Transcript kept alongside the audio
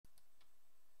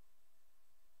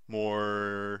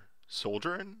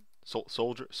Soldiering?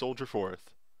 Soldier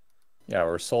forth. Yeah,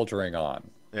 we're soldiering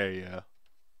on. There you go.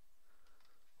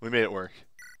 We made it work.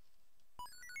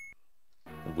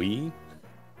 We?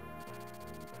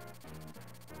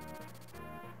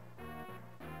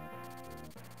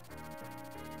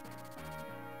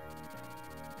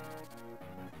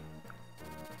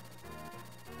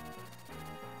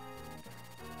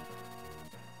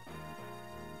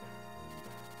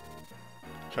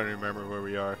 Trying to remember where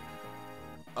we are.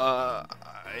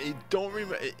 I don't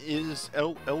remember. Is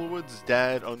Elwood's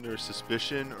dad under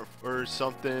suspicion or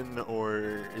something,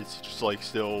 or is he just like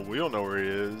still? We don't know where he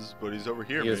is, but he's over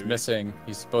here. He is Maybe. missing.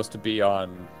 He's supposed to be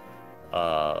on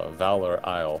Valor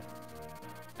Isle.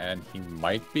 And he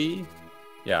might be,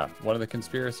 yeah, one of the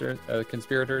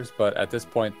conspirators, but at this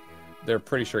point, they're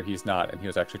pretty sure he's not, and he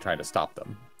was actually trying to stop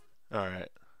them. All right.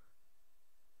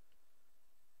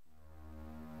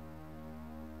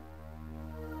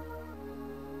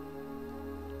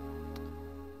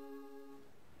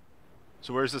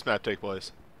 So where does this map take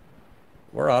place?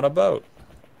 We're on a boat.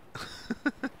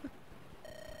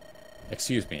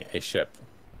 Excuse me, a ship.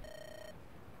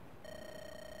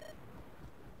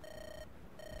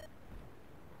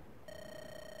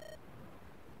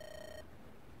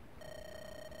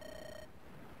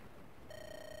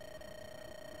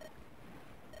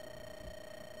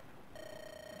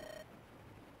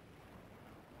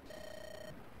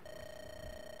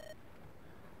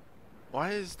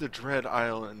 Why is the Dread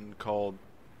Island called?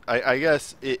 I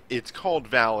guess it's called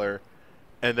Valor,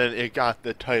 and then it got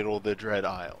the title the Dread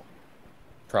Isle,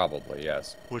 Probably,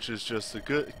 yes. which is just a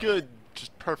good,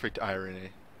 just perfect irony.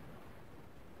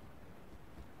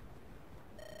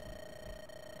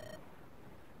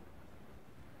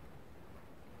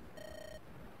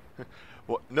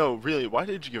 Well, no, really, why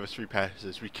did you give us free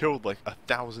passes? We killed like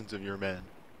thousands of your men.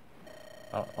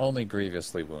 Only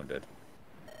grievously wounded.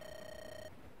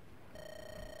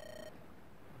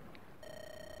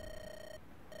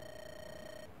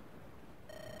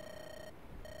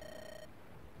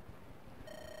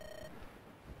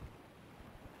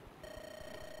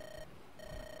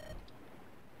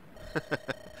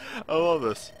 I love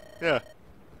this. Yeah.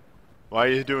 Why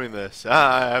are you doing this?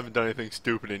 I haven't done anything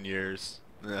stupid in years.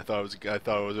 And I thought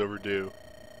it was overdue.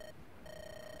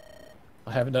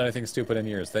 I haven't done anything stupid in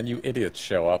years. Then you idiots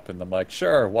show up, and I'm like,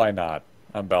 sure, why not?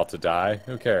 I'm about to die.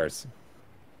 Who cares?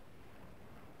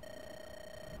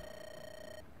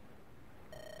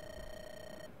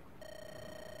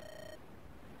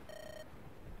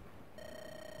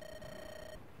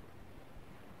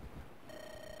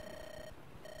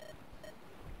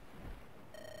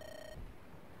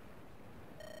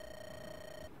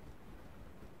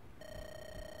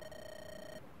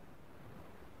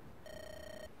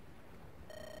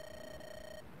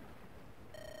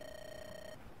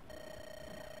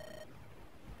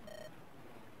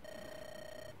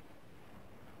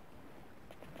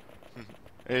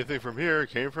 Anything from here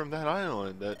came from that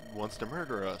island that wants to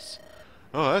murder us.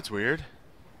 Oh, that's weird.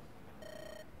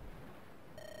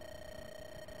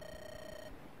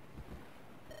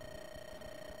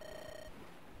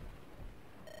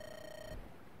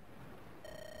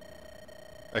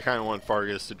 I kind of want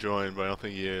Fargus to join, but I don't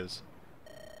think he is.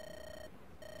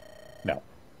 No.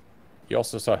 You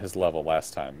also saw his level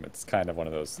last time. It's kind of one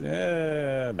of those,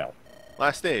 no.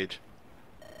 Last stage.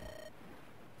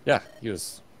 Yeah, he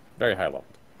was very high level.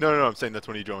 No, I'm saying that's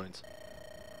when he joins.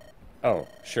 Oh,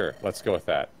 sure, let's go with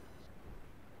that.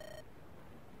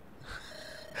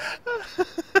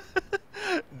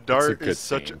 Dart good is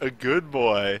such scene. a good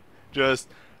boy. Just,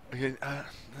 okay, I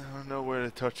don't know where to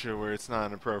touch you where it's not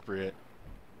inappropriate.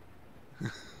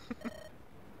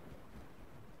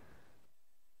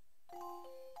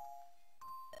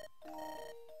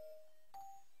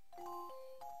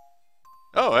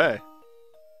 Oh, hey.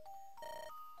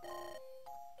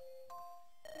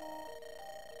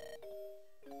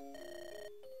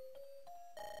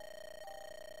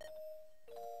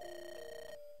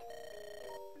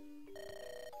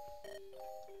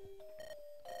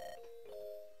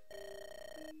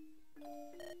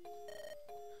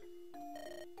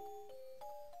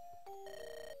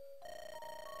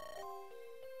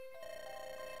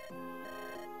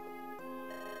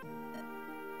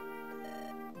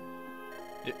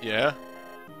 Yeah?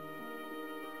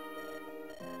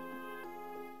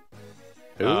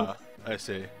 Who? I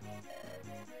see.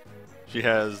 She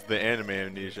has the anime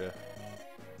amnesia.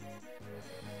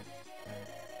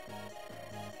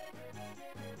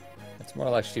 It's more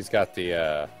like she's got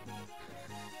the,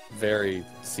 very,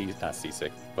 not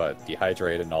seasick, but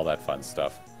dehydrated and all that fun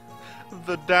stuff.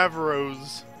 The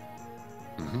Davros.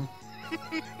 Mm-hmm.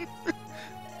 I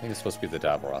think it's supposed to be the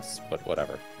Davros, but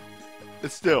whatever.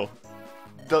 It's still,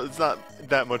 it's not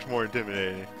that much more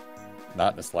intimidating.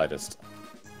 Not in the slightest.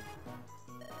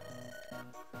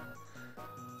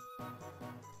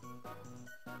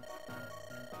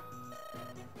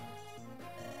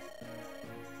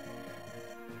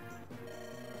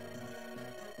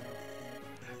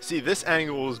 See, this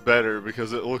angle is better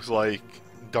because it looks like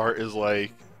Dart is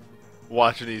like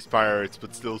watching these pirates,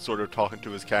 but still sort of talking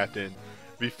to his captain.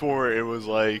 Before it was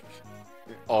like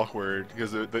awkward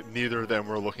because neither of them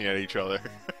were looking at each other.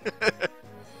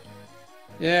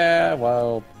 Yeah,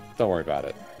 well, don't worry about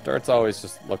it. Dart's always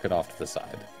just looking off to the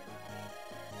side.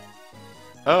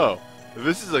 Oh,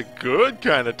 this is a good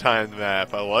kind of timed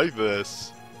map. I like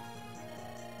this.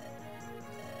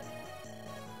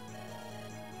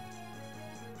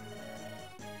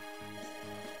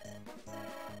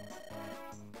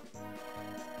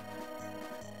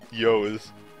 Yo,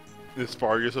 is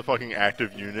Fargus a fucking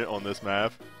active unit on this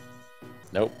map?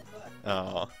 Nope.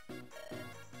 Aw.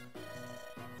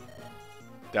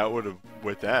 That would have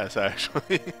whipped ass,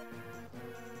 actually.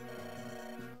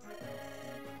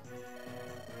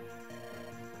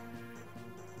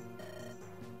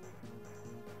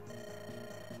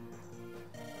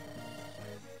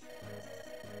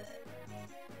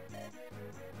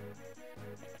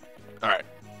 Alright.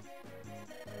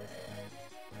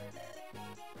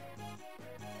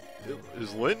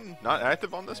 Is Lynn not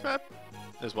active on this map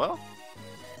as well?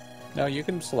 No, you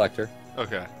can select her.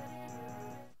 Okay.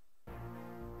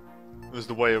 It was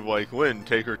the way of like, Lynn,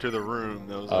 take her to the room.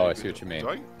 That was Oh, like, I see what you mean. Do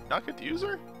I not get to use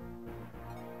her?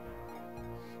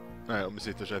 Alright, let me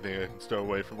see if there's anything I can stow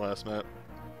away from last map.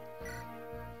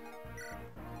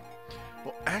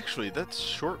 Well, actually, that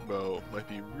short bow might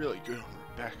be really good on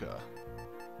Rebecca.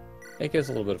 It gives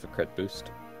a little bit of a crit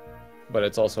boost, but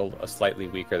it's also a slightly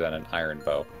weaker than an iron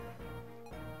bow.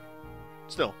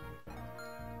 Still.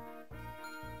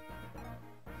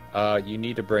 You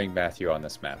need to bring Matthew on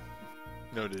this map.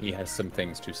 Noted. He has some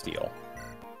things to steal.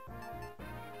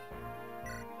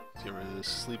 Let's get rid of this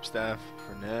sleep staff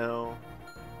for now.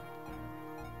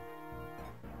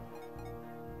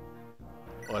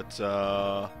 Let's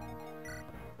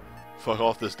fuck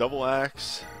off this double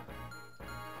axe.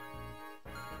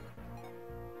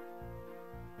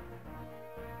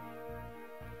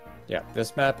 Yeah,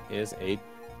 this map is a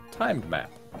timed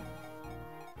map.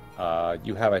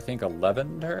 You have, I think,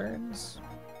 11 turns?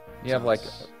 You have like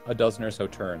a dozen or so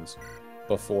turns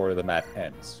before the map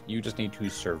ends. You just need to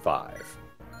survive.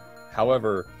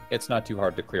 However, it's not too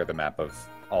hard to clear the map of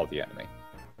all the enemy.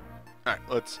 Alright,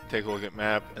 let's take a look at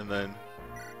map and then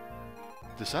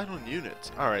decide on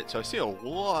units. Alright, so I see a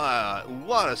lot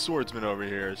of swordsmen over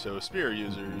here, so spear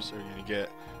users are going to get...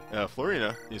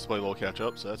 Florina needs to play a little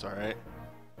catch-up, so that's alright.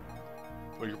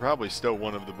 We could probably stow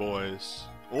one of the boys.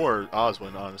 Or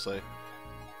Oswin, honestly.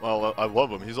 Well, I love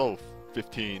him. He's level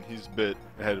 15. He's a bit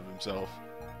ahead of himself.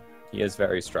 He is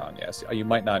very strong, yes. You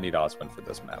might not need Oswin for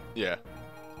this map. Yeah.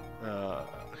 I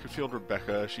could field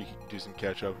Rebecca. She could do some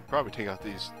catch-up. Probably take out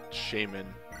these shaman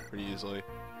pretty easily.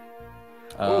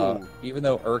 Even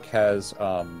though Urk has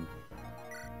a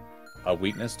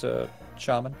weakness to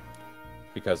shaman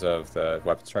because of the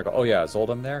weapon struggle. Oh yeah,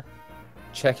 Zoldam there.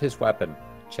 Check his weapon.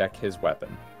 Check his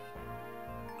weapon.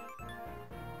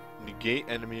 Negate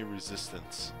enemy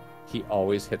resistance. He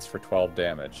always hits for 12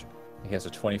 damage. He has a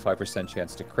 25%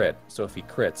 chance to crit, so if he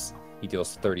crits, he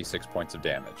deals 36 points of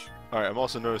damage. Alright, I'm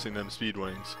also noticing them speed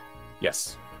wings.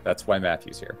 Yes, that's why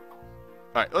Matthew's here.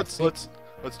 Alright, let's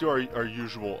do our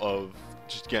usual of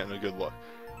just getting a good look.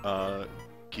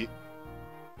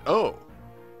 Oh!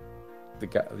 The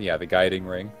guiding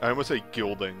ring. I almost say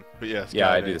gilding, but yes. Yeah,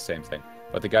 guiding. I do the same thing.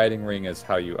 But the guiding ring is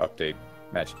how you update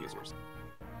magic users.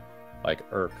 Like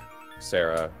Urk,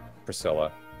 Sarah,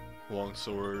 Priscilla.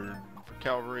 Longsword for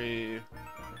cavalry.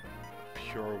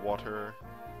 Pure water.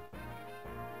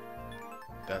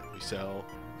 That we sell.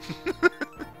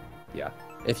 Yeah.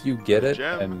 If you get it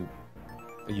Gem. and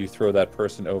you throw that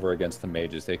person over against the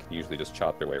mages, they can usually just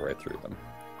chop their way right through them.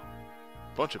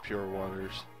 Bunch of pure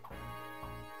waters.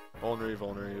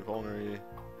 Vulnerary.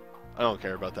 I don't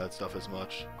care about that stuff as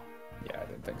much. Yeah, I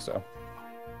didn't think so.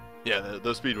 Yeah,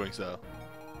 those speed wings though.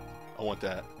 I want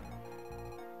that.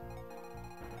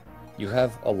 You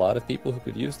have a lot of people who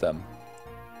could use them.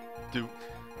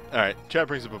 Alright, chat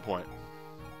brings up a point.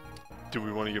 Do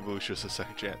we want to give Lucius a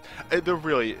second chance? They're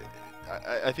really...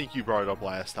 I think you brought it up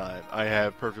last time. I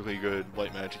have perfectly good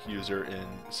light magic user in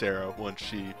Sarah once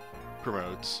she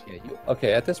promotes. Yeah,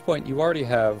 okay, at this point, you already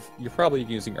have... You're probably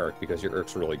using Urk because your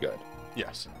Urk's really good.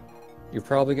 Yes. You're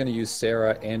probably going to use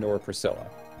Sarah and or Priscilla.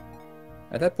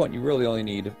 At that point, you really only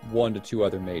need 1 to 2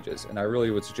 other mages, and I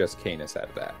really would suggest Canis out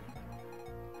of that.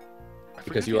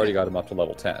 Because you already got him up to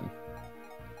level 10.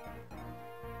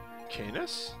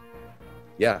 Canis?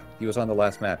 Yeah, he was on the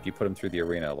last map. You put him through the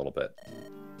arena a little bit.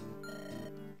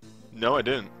 No, I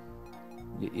didn't.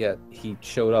 Yeah, he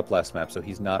showed up last map, so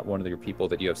he's not one of your people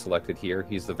that you have selected here.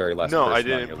 He's the very last No, person I on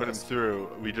didn't your put list. him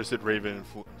through. We just did Raven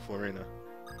and Florina.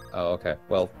 Oh, okay.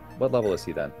 Well, what level is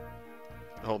he then?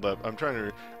 Hold up. I'm trying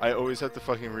to... I always have to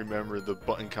fucking remember the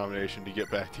button combination to get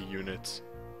back to units.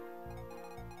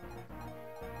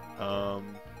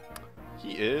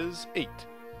 He is 8.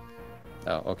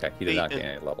 Oh, okay. He did not gain and-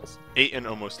 any levels. 8 and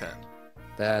almost 10.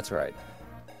 That's right.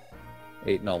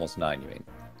 8 and almost 9, you mean?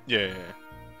 Yeah.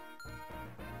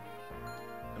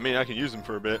 I mean, I can use him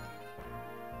for a bit.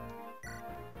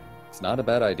 It's not a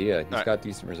bad idea. He's Alright. got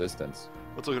decent resistance.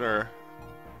 Let's look at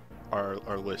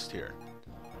our list here.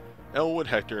 Elwood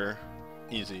Hector,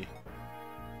 easy.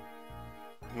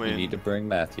 You need to bring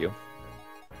Matthew.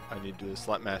 I need to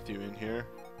slap Matthew in here.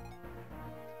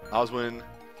 Oswin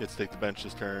gets to take the bench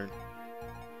this turn.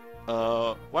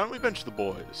 Why don't we bench the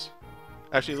boys?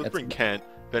 Actually, let's bring Kent.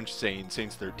 Bench Sane.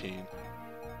 Sane's 13.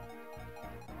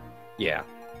 Yeah.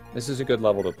 This is a good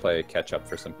level to play catch up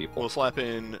for some people. We'll slap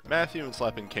in Matthew and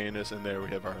slap in Canis, and there we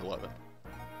have our 11.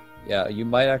 Yeah, you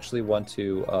might actually want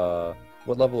to...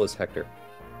 what level is Hector?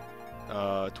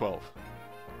 12.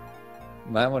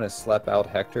 You might want to slap out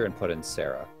Hector and put in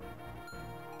Sarah.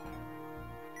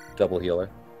 Double healer.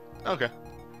 Okay.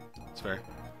 That's fair.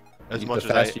 As The much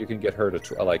faster you can get her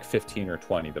to like 15 or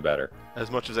 20, the better.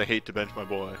 as much as I hate to bench my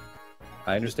boy.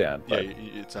 I understand, Yeah, but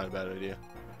it's not a bad idea.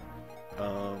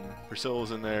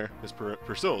 Priscilla's in there.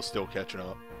 Priscilla's still catching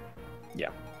up. yeah.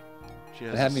 She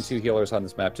has And having 2 healers on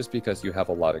this map, just because you have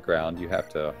a lot of ground you have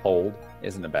to hold,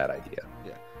 isn't a bad idea.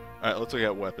 Yeah. Alright, let's look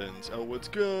at weapons. Elwood's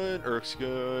good. Urk's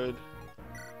good.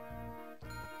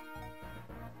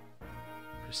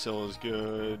 Priscilla's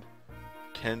good.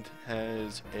 Kent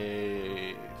has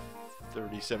a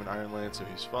 37 Iron Lance, so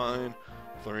he's fine.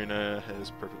 Florina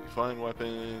has perfectly fine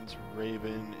weapons.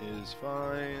 Raven is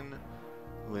fine.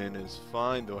 Lynn is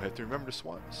fine, though I have to remember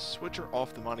to switch her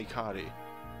off the Monicati.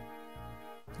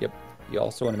 Yep. You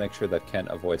also want to make sure that Kent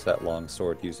avoids that long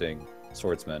sword using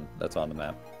swordsman that's on the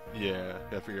map. Yeah,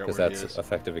 gotta figure out Because where he that's is.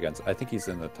 effective against... I think he's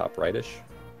in the top rightish.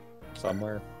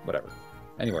 Somewhere. Whatever.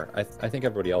 Anywhere. I think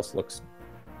everybody else looks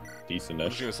I'm just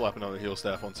decent-ish. gonna slap another heal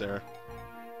staff on Sarah.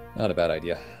 Not a bad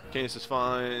idea. Canis is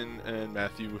fine, and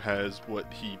Matthew has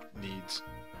what he needs.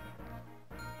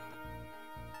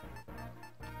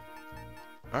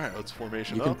 Alright, let's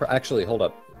formation You up. can actually, hold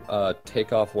up.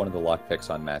 Take off one of the lockpicks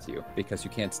on Matthew, because you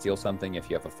can't steal something if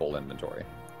you have a full inventory.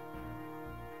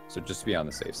 So just be on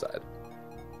the safe side.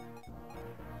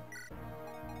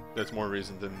 That's more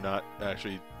reason to not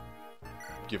actually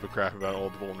give a crap about all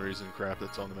the vulneraries and crap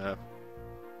that's on the map.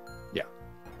 Yeah.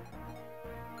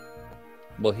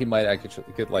 Well, he might actually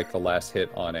get like the last hit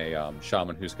on a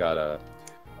shaman who's got a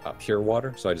pure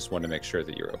water, so I just wanted to make sure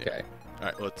that you're okay.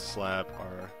 Alright, let's slap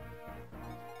our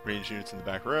range units in the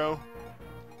back row.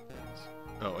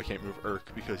 Oh, I can't move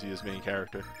Urk because he is main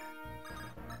character.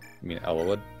 You mean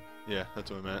Elwood? Yeah, that's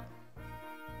what I meant.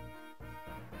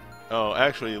 Oh,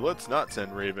 actually, let's not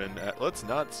send Raven. Let's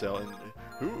not sell.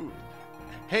 Who?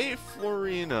 Hey,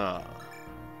 Florina.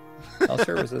 How's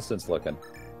her resistance looking?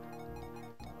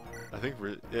 I think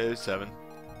it's 7.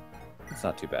 It's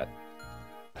not too bad.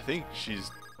 I think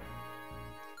she's.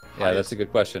 Yeah, that's a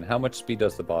good question. How much speed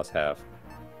does the boss have?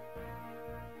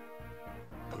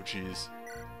 Oh, jeez.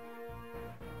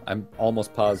 I'm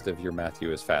almost positive your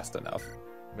Matthew is fast enough.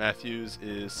 Matthews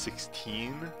is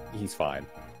 16. He's fine.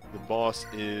 The boss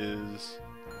is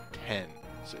 10.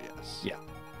 So yes. Yeah.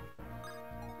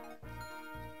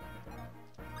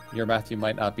 Your Matthew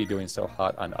might not be doing so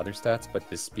hot on other stats, but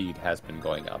his speed has been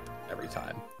going up every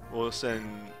time. We'll send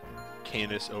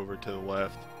Canis over to the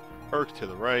left, Urk to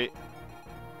the right.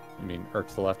 I mean, Urk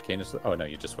to the left, Canis to the... Oh, no,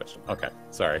 you just switched them. Okay,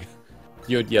 sorry.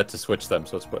 You had yet to switch them,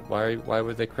 so it's what? Why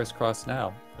would they crisscross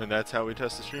now? And that's how we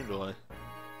test the stream delay.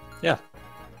 Yeah.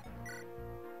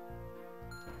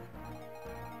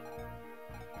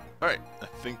 Alright, I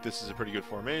think this is a pretty good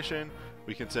formation.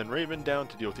 We can send Raven down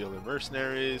to deal with the other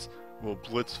mercenaries. We'll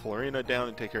blitz Florina down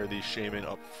and take care of these shaman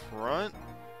up front.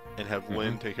 And have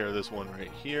Lynn take care of this one right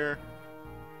here.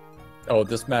 Oh,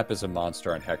 this map is a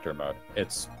monster in Hector mode.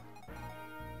 It's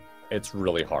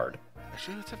really hard.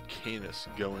 Actually, let's have Canis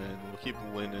go in. We'll keep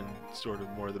Lynn in sort of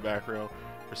more of the back row.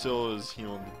 Priscilla is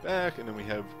healing the back, and then we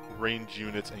have range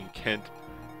units and Kent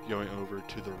going over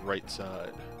to the right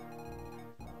side.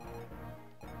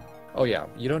 Oh yeah,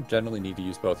 you don't generally need to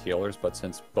use both healers, but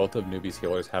since both of Newbie's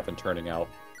healers have been turning out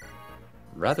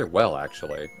rather well,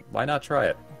 actually, why not try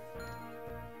it?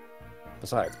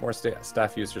 Besides, more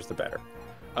staff users, the better.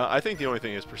 I think the only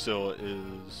thing is Priscilla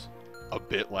is a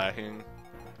bit lacking.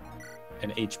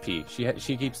 And HP.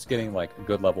 She keeps getting like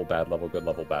good level, bad level, good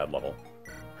level, bad level.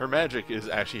 Her magic is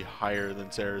actually higher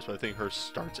than Sarah's, but I think hers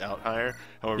starts out higher.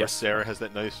 However, Yes. Sarah has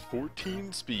that nice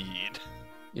 14 speed.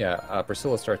 Yeah,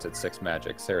 Priscilla starts at 6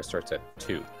 magic. Sarah starts at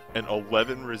 2. And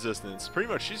 11 resistance. Pretty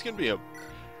much, she's gonna be a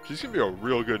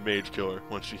real good mage killer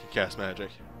once she can cast magic.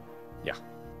 Yeah.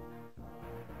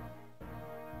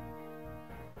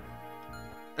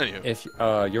 Anywho. If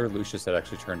your Lucius had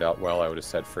actually turned out well, I would have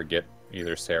said forget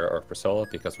either Sarah or Priscilla,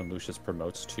 because when Lucius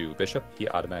promotes to Bishop, he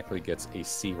automatically gets a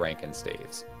C rank in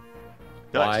staves.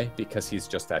 Nice. Why? Because he's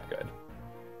just that good.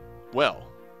 Well,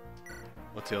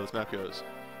 let's see how this map goes.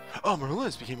 Oh,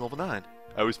 Merlinus became level 9.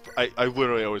 I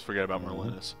literally always forget about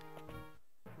Merlinus.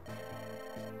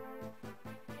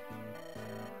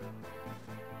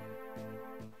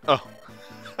 Oh.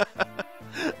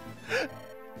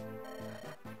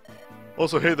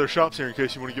 Also, hey, there's shops here in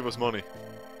case you want to give us money.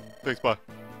 Thanks, bye.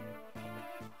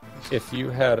 If you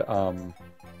had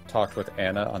talked with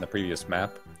Anna on the previous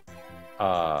map,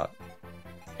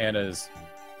 Anna's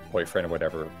boyfriend or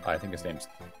whatever, I think his name's,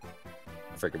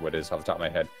 I forget what it is off the top of my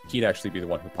head, he'd actually be the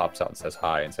one who pops out and says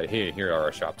hi and say, hey, here are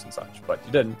our shops and such. But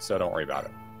he didn't, so don't worry about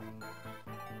it.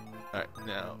 Alright,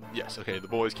 now, yes, okay, the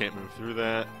boys can't move through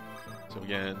that. So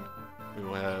again, we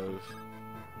will have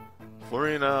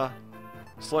Florina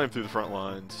slam through the front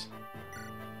lines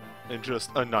and just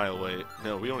annihilate.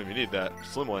 No, we don't even need that.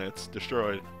 Slim Lance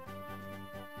destroyed.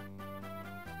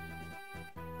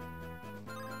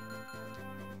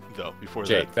 Though, before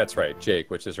Jake, that... that's right, Jake,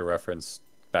 which is a reference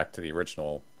back to the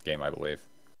original game, I believe.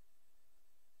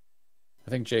 I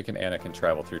think Jake and Anna can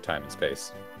travel through time and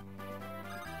space.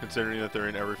 Considering that they're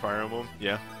in every Fire Emblem,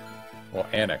 yeah. Well,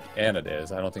 Anna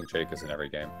is. I don't think Jake is in every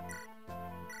game.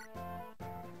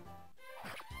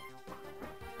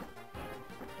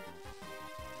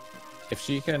 If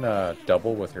she can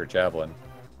double with her javelin,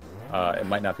 it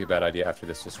might not be a bad idea after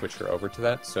this to switch her over to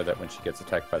that, so that when she gets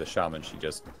attacked by the shaman, she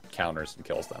just counters and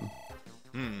kills them.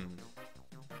 Hmm.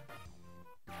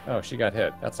 Oh, she got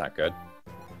hit. That's not good.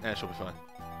 Eh, she'll be fine.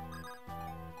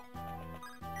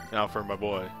 Now for my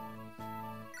boy.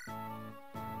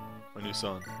 My new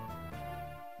son.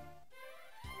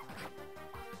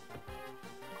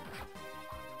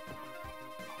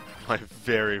 My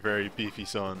very, very beefy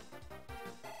son.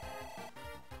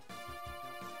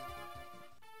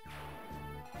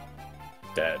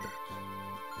 Dead.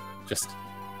 Just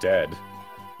dead.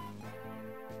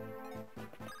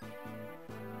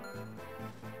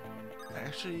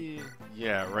 Actually,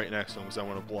 yeah, right next to him because I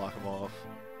want to block him off.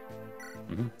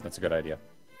 That's a good idea.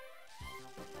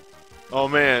 Oh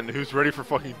man, who's ready for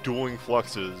fucking dueling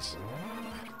fluxes?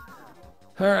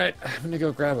 Alright, I'm gonna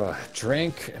go grab a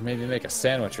drink and maybe make a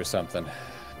sandwich or something.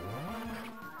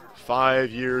 5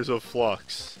 years of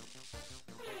flux.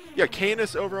 Yeah,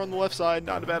 Canis over on the left side,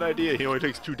 not a bad idea. He only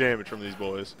takes 2 damage from these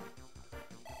boys.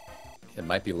 It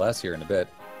might be less here in a bit.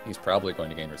 He's probably going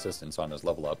to gain resistance on his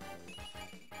level up.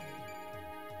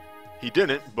 He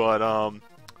didn't, but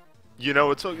you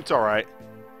know, it's alright.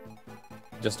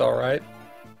 Just alright?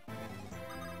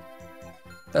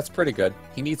 That's pretty good.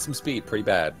 He needs some speed pretty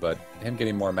bad, but him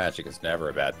getting more magic is never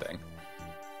a bad thing.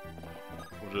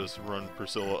 We'll just run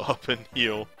Priscilla up and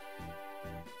heal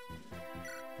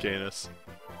Canis.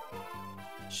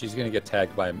 She's gonna get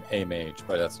tagged by a mage,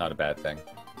 but that's not a bad thing.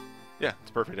 Yeah,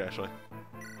 it's perfect actually.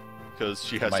 Because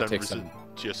she has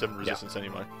 7 resistance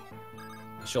anyway.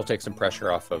 She'll take some pressure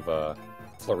off of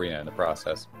Florina in the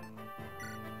process.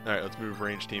 Alright, let's move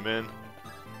range team in.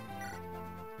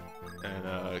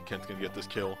 And Kent's gonna get this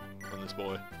kill on this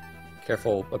boy.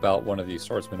 Careful about one of these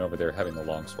swordsmen over there having the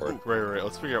long sword. Ooh, right.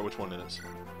 Let's figure out which one it is.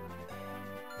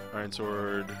 Iron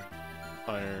sword,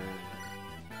 iron.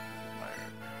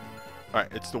 Alright,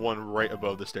 it's the one right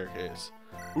above the staircase.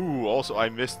 Ooh, also I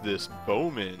missed this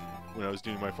bowman when I was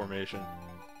doing my formation.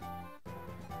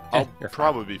 I'll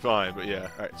probably be fine, but yeah.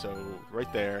 Alright, so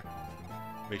right there.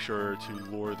 Make sure to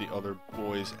lure the other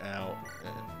boys out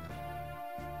and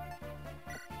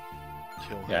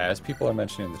kill him. Yeah, as people are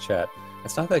mentioning in the chat,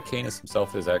 it's not that Canis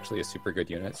himself is actually a super good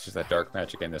unit, it's just that dark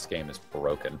magic in this game is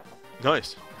broken.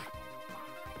 Nice.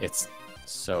 It's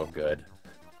so good.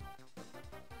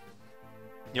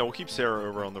 Yeah, we'll keep Sarah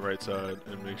over on the right side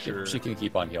and make sure... She can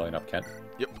keep on healing up Kent.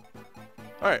 Yep.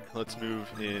 Alright, let's move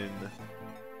in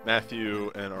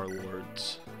Matthew and our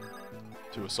lords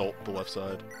to assault the left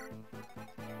side.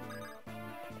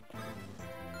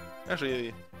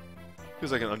 Actually,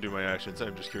 because I can undo my actions,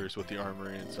 I'm just curious what the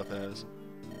armory and stuff has.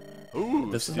 Ooh,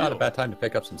 This steel. is not a bad time to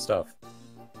pick up some stuff.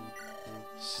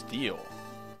 Steel.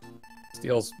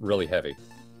 Steel's really heavy.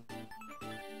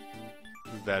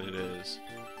 That it is.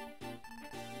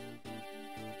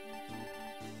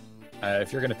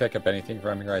 If you're going to pick up anything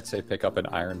from here, I'd say pick up an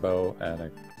iron bow and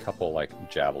a couple, like,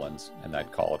 javelins, and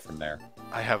I'd call it from there.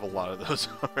 I have a lot of those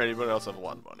already, but I also have a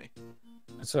lot of money.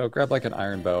 So grab, like, an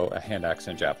iron bow, a hand axe,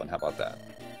 and a javelin. How about that?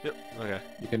 Yep, okay.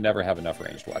 You can never have enough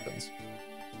ranged weapons.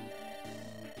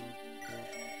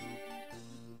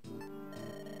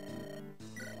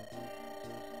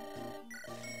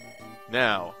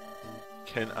 Now,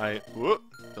 can I... Whoop!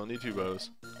 Don't need 2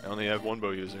 bows. I only have 1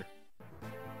 bow user.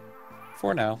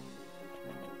 For now.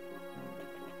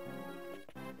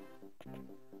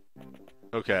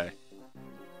 Okay.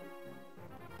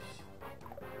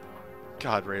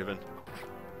 God, Raven.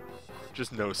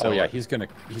 Just no sell. Oh yeah, he's gonna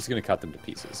cut them to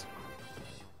pieces.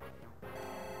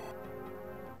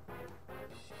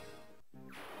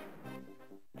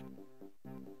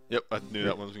 Yep, I knew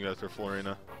that one was gonna go through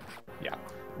Florina. Yeah.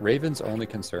 Raven's only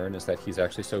concern is that he's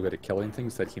actually so good at killing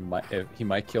things that he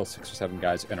might kill 6 or 7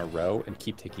 guys in a row and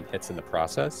keep taking hits in the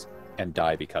process and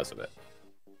die because of it.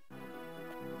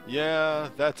 Yeah,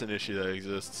 that's an issue that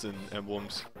exists in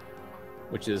Emblems.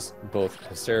 Which is both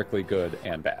hysterically good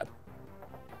and bad.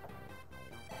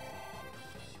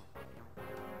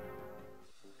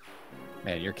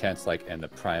 Man, your Kent's like in the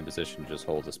prime position to just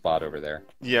hold a spot over there.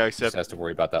 Yeah, except... Just has to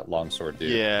worry about that longsword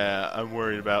dude. Yeah, I'm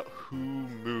worried about who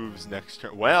moves next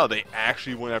turn. Wow, they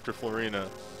actually went after Florina.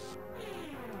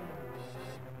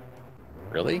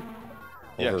 Really?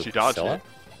 Yeah, Over she dodged Scylla? it.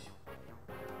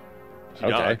 She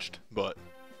Okay. dodged, but...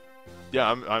 Yeah,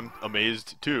 I'm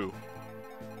amazed too.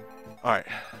 Alright.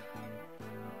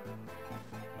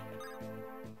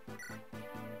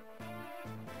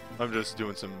 I'm just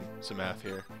doing some math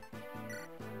here.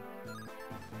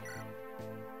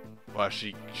 Wow,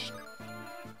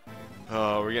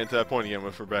 oh, we're getting to that point again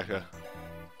with Rebecca.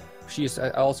 She's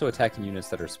also attacking units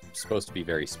that are supposed to be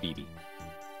very speedy.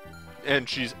 And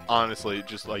she's honestly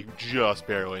just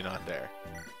barely not there.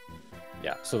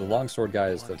 Yeah, so the longsword guy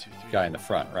is the guy in the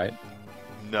front, right?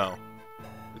 No.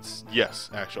 It's... Yes,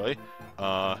 actually.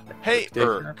 Hey,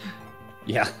 Urk.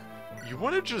 Yeah. You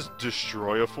want to just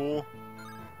destroy a fool?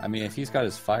 I mean, if he's got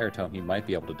his fire tome, he might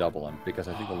be able to double him, because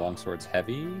I think the longsword's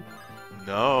heavy.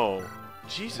 No.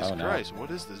 Jesus Oh, no. Christ, what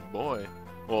is this boy?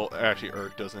 Well, actually,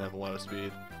 Urk doesn't have a lot of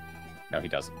speed. No, he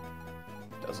doesn't.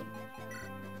 Doesn't.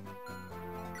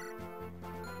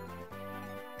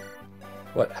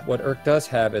 What Urk does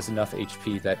have is enough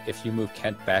HP that if you move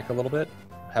Kent back a little bit,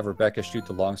 have Rebecca shoot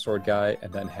the longsword guy,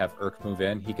 and then have Urk move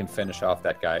in, he can finish off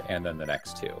that guy and then the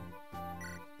next 2.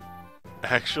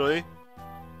 Actually,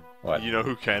 What? you know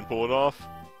who can pull it off?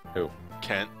 Who?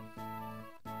 Kent.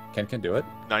 Kent can do it?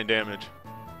 9 damage.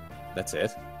 That's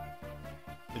it?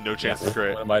 And no chance Yeah, of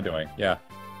crit. What am I doing? Yeah.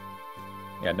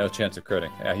 Yeah, no chance of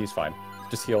critting. Yeah, he's fine.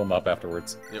 Just heal him up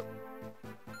afterwards. Yep.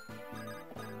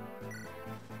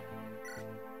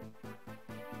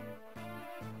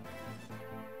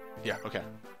 Yeah, okay.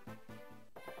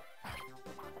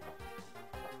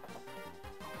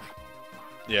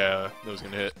 Yeah, that was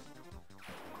gonna hit.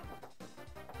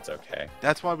 It's okay.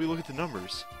 That's why we look at the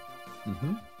numbers.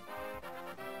 Mm-hmm.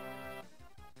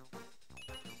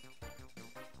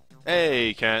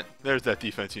 Hey, Kent. There's that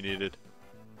defense you needed.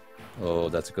 Oh,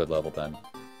 that's a good level then.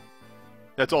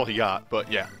 That's all he got,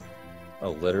 but yeah.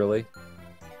 Oh, literally?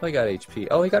 Oh, he got HP.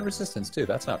 Oh, he got resistance too.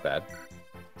 That's not bad.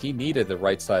 He needed the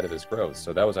right side of his growth,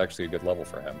 so that was actually a good level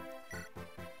for him.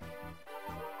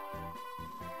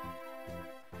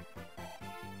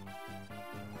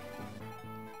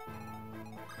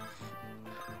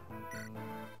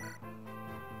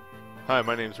 Hi,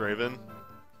 my name's Raven.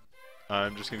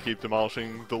 I'm just gonna keep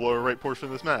demolishing the lower right portion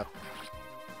of this map.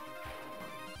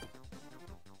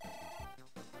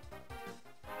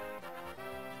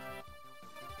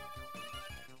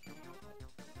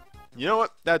 You know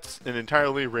what? That's an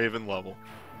entirely Raven level.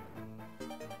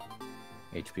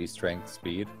 HP, strength,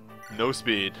 speed. No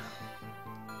speed.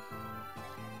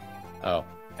 Oh,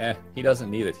 he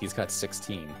doesn't need it. He's got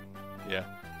 16. Yeah.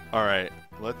 Alright,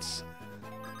 let's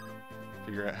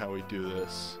figure out how we do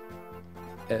this.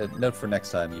 Note for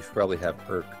next time, you should probably have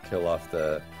Urk kill off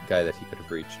the guy that he could have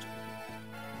reached.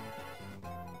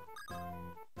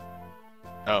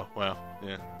 Oh, wow.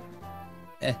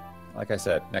 Yeah. Like I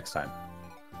said, next time.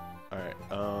 Alright,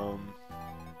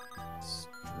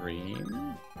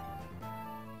 Stream?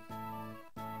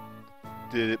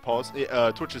 did it pause?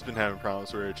 Twitch has been having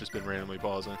problems where it's just been randomly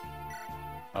pausing.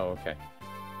 Oh, okay.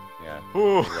 Yeah.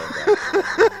 Ooh.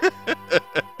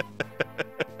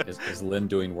 Is Lynn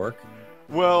doing work?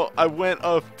 Well, I went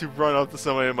up to run up to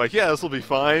somebody and I'm like, yeah, this will be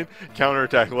fine.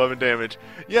 Counterattack, 11 damage.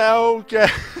 Yeah, okay.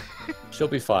 She'll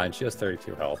be fine. She has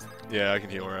 32 health. Yeah, I can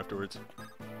heal her afterwards.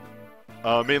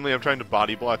 Mainly, I'm trying to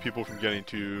body block people from getting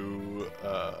to,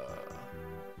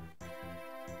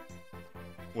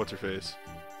 what's her face?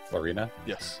 Florina?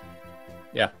 Yes.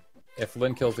 Yeah. If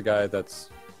Lynn kills the guy that's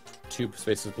 2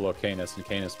 spaces below Canis, and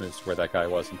Canis moves to where that guy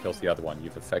was and kills the other one,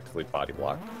 you've effectively body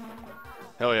blocked.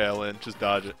 Hell yeah, Lynn. Just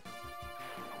dodge it.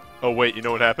 Oh, wait, you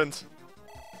know what happens?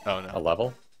 Oh, no. A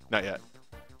level? Not yet.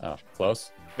 Oh,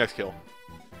 close? Next kill.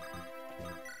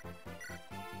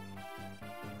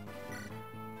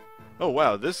 Oh,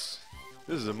 wow, this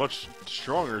is a much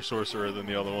stronger sorcerer than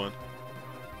the other one.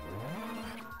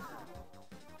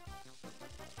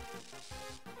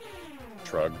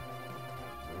 Shrug.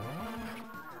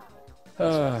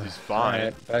 He's fine.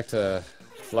 Alright, back to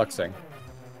fluxing.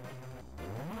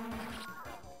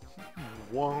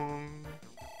 Wong.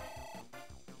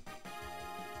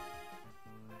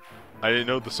 I didn't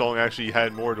know the song actually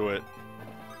had more to it.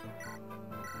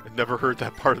 I'd never heard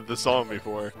that part of the song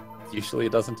before. Usually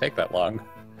it doesn't take that long.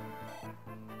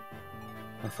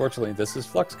 Unfortunately, this is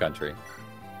Flux Country.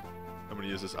 I'm gonna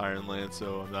use this Iron Lance,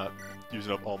 so I'm not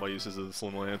using up all my uses of the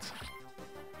Slim Lance.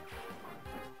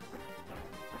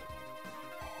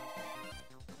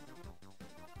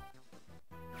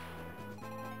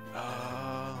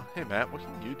 Hey Matt, what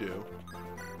can you do?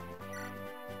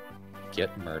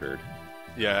 Get murdered.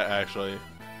 Yeah, actually.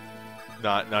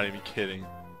 Not even kidding.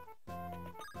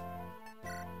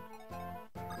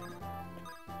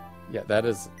 Yeah, that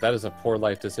is a poor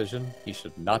life decision. He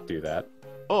should not do that.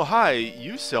 Oh, hi,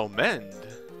 you sell mend.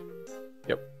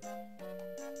 Yep.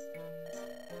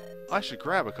 I should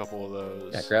grab a couple of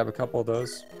those. Yeah, grab a couple of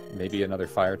those. Maybe another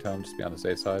fire tome, just be on the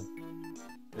safe side.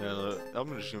 Yeah,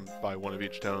 I'm just gonna buy one of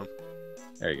each tome.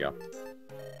 There you go.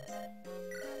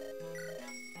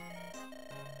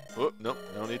 Oh, nope,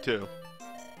 I don't need two.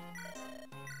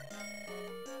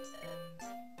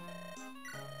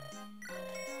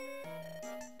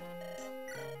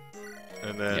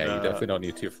 And then, yeah, you definitely don't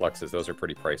need 2 fluxes. Those are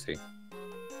pretty pricey.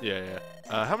 Yeah,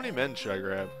 yeah. How many men should I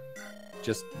grab?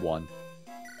 Just 1.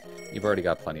 You've already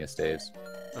got plenty of staves.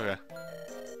 Okay.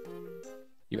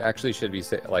 You actually should be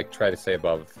try to stay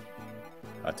above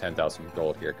 10,000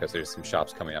 gold here, because there's some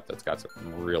shops coming up that's got some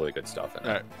really good stuff in it.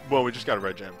 Alright, well, we just got a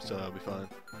red gem, so that'll be fine.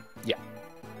 Yeah.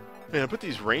 Man, I put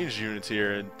these ranged units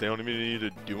here, and they don't even need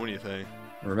to do anything.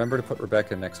 Remember to put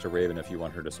Rebecca next to Raven if you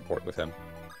want her to support with him.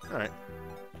 Alright.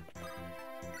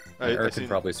 Eric can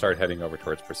probably start heading over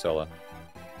towards Priscilla.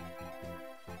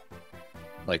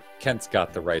 Like, Kent's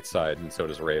got the right side, and so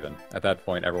does Raven. At that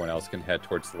point, everyone else can head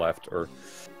towards the left, or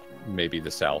maybe the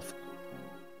south.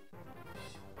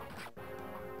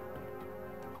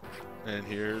 And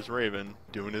here's Raven,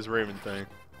 doing his Raven thing.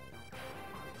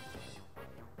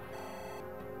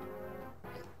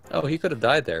 Oh, he could have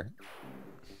died there.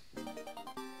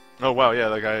 Oh, wow, yeah,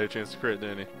 that guy had a chance to crit,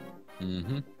 didn't he?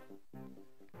 Mm-hmm.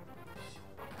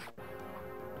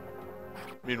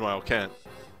 Meanwhile, Kent.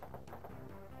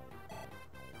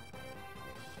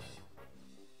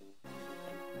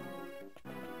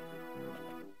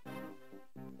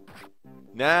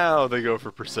 Now they go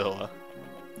for Priscilla.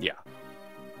 Yeah.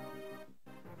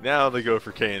 Now they go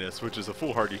for Canis, which is a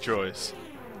foolhardy choice.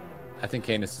 I think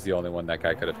Canis is the only one that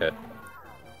guy could have hit.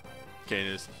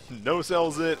 Canis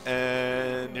no-sells it,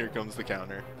 and here comes the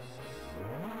counter.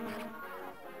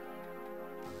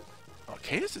 Oh,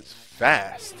 Canis is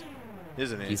fast,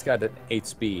 isn't he? He's got an 8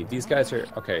 speed. These guys are...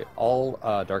 Okay, all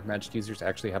Dark Magic users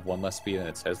actually have 1 less speed than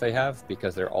it says they have,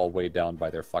 because they're all weighed down by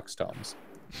their Flux Tomes.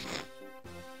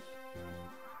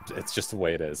 It's just the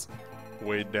way it is.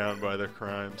 Weighed down by their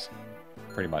crimes.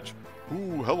 Pretty much.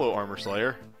 Ooh, hello, Armor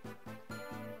Slayer.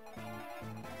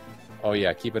 Oh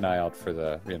yeah, keep an eye out for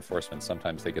the reinforcements.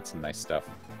 Sometimes they get some nice stuff.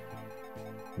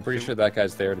 I'm pretty sure that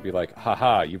guy's there to be like,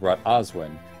 haha, you brought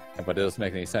Oswin. But it doesn't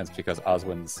make any sense because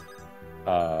Oswin's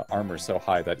armor is so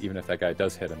high that even if that guy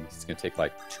does hit him, he's going to take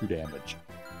like 2 damage.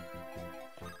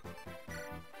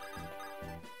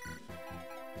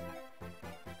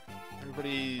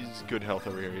 Everybody's good health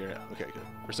over here. Yeah, okay, good.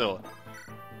 Priscilla.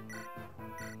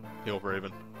 Heal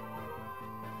Raven.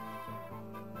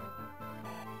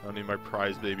 I don't need my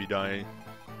prize baby dying.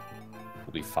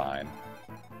 We'll be fine.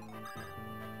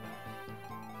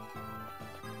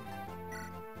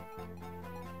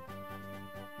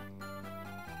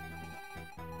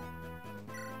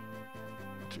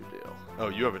 What's your deal? Oh,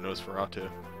 you have a Nosferatu.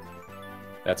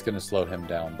 That's going to slow him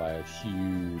down by a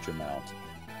huge amount.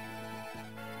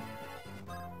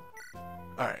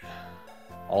 Alright.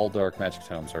 All Dark Magic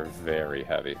Tomes are very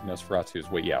heavy.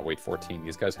 Nosferatu's weight 14.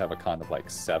 These guys have a con of like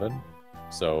 7,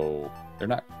 so they're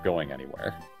not going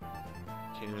anywhere.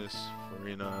 Canis,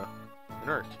 Florina, and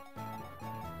Urk.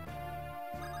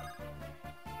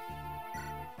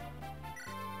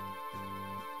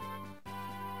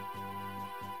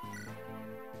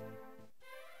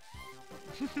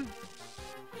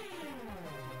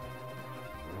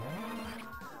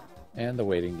 And the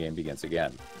waiting game begins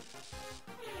again.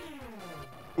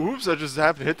 Oops, I just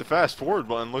happened to hit the fast forward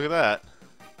button. Look at that.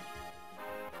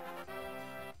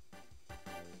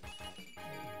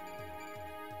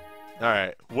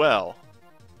 Alright, well.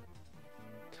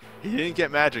 He didn't get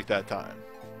magic that time.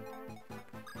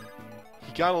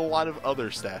 He got a lot of other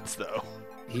stats, though.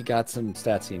 He got some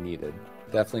stats he needed.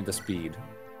 Definitely the speed.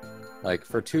 Like,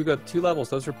 for two levels,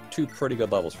 those are two pretty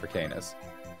good levels for Canis.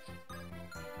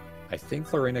 I think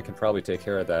Florina can probably take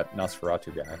care of that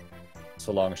Nosferatu guy.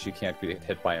 So long as she can't be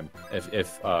hit by him.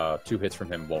 If 2 hits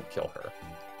from him won't kill her.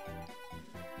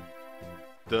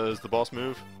 Does the boss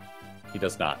move? He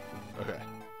does not. Okay.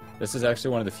 This is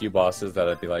actually one of the few bosses that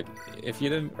I'd be like, if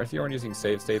you weren't using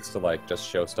save states to like just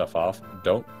show stuff off,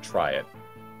 don't try it.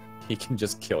 He can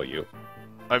just kill you.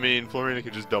 I mean, Florina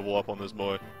can just double up on this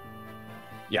boy.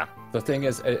 Yeah. The thing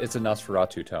is, it's a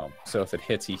Nosferatu tome, so if it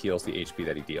hits, he heals the HP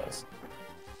that he deals.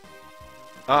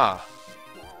 Ah.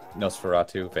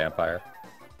 Nosferatu, vampire.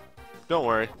 Don't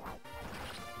worry.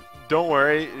 Don't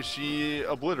worry, she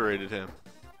obliterated him.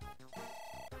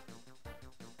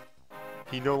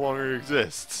 He no longer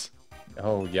exists.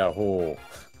 Oh, yahoo.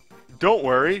 Don't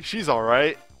worry, she's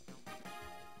alright.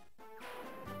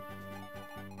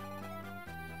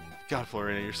 God,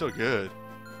 Florina, you're so good.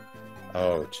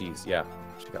 Oh, jeez, yeah.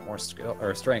 She got more skill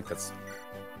or strength. That's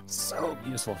so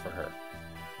useful for her.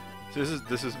 So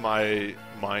this is my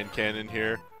mind cannon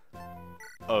here.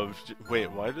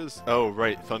 Wait, why does... Oh,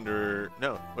 right, Thunder...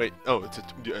 No, wait. Oh, it's a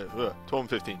 12 and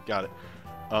 15. Got it.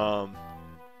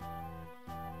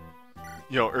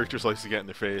 You know, Urk just likes to get in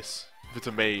their face. If it's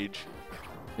a mage.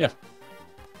 Yeah.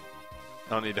 I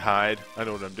don't need to hide. I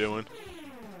know what I'm doing.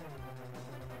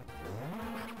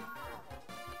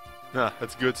 Nah,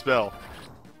 that's a good spell.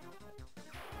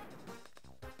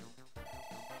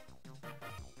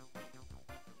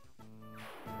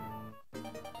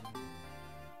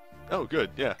 Oh, good,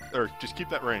 yeah. Or just keep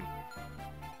that ring.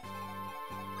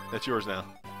 That's yours now.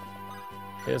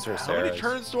 His or How many Sarah's.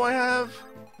 turns do I have?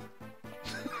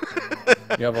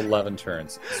 You have 11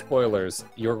 turns. Spoilers,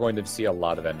 you're going to see a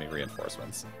lot of enemy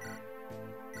reinforcements.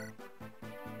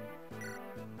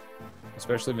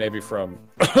 Especially maybe from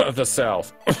the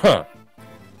south.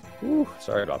 Ooh,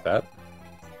 sorry about that.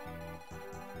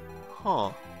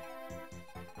 Huh.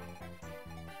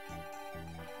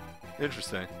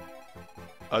 Interesting.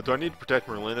 Do I need to protect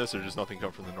Merlinus, or does nothing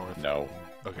come from the north? No.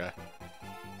 Okay.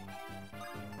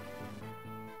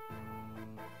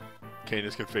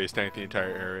 Canis can face tank the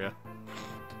entire area.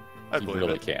 I You believe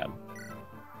really it. can.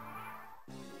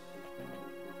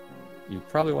 You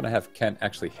probably want to have Kent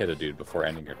actually hit a dude before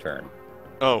ending your turn.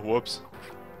 Oh, whoops.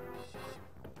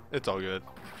 It's all good.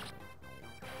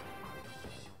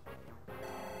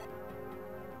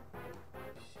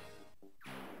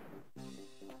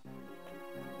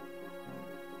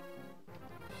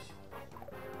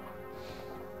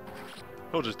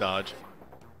 He'll just dodge.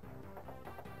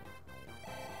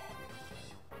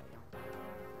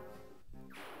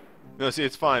 No, see,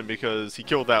 it's fine because he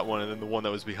killed that one, and then the one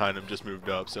that was behind him just moved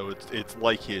up, so it's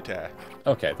like he attacked.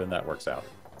 Okay, then that works out.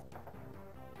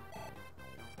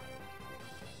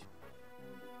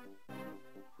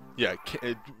 Yeah,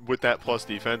 with that plus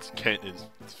defense, Kent is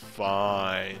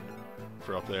fine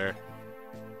for up there.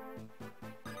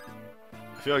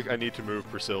 I feel like I need to move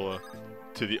Priscilla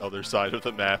to the other side of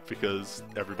the map because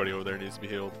everybody over there needs to be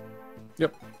healed.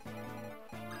 Yep.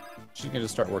 She can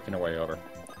just start working her way over.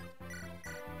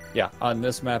 Yeah, on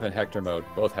this map in Hector mode,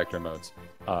 both Hector modes,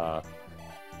 there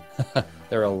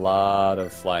are a lot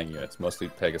of flying units, mostly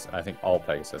Pegasus, I think all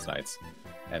Pegasus Knights,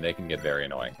 and they can get very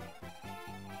annoying.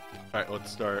 Alright,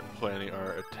 let's start planning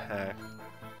our attack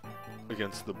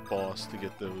against the boss to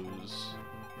get that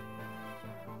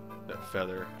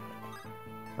feather.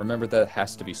 Remember that it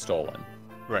has to be stolen.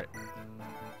 Right.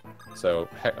 So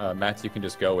Matthew can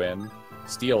just go in,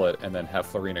 steal it, and then have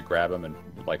Florina grab him and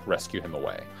like rescue him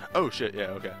away. Oh shit, yeah,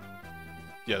 okay.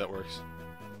 Yeah, that works.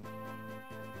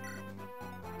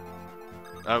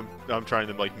 I'm trying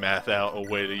to like math out a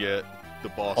way to get the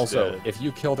boss Also, dead. if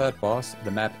you kill that boss,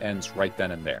 the map ends right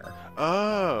then and there.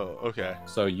 Oh, okay.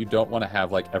 So you don't want to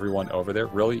have like everyone over there.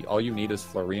 Really, all you need is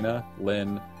Florina,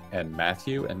 Lynn, and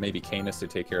Matthew, and maybe Canis to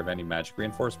take care of any magic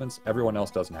reinforcements. Everyone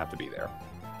else doesn't have to be there.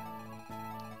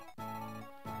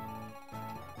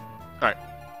 Alright.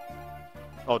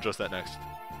 I'll adjust that next.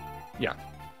 Yeah.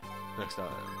 Next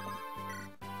time.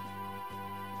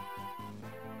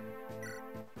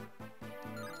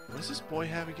 What does this boy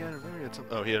have again? I remember he had some...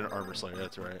 Oh, he had an armor slinger,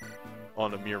 that's right.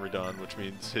 On a Myrmidon, which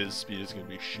means his speed is going to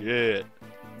be shit.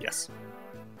 Yes.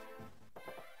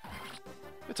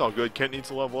 It's all good. Kent needs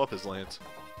to level up his lance.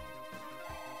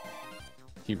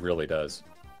 He really does.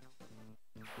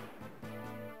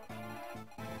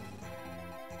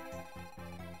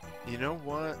 You know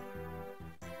what?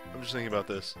 I'm just thinking about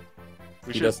this.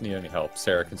 He doesn't need any help.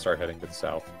 Sarah can start heading to the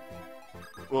south.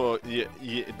 Well, yeah,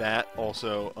 that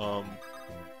also,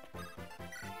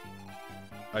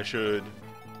 I should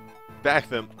back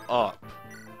them up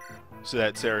so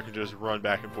that Sarah can just run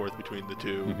back and forth between the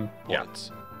two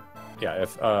points. Yeah,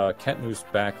 if Kent moves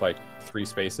back like 3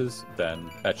 spaces, then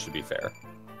that should be fair.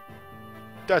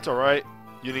 That's alright.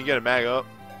 You didn't get a mag up.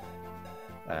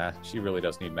 She really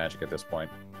does need magic at this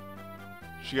point.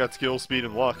 She got skill, speed,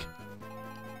 and luck.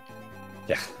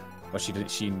 Yeah, well,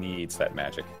 she needs that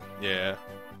magic. Yeah.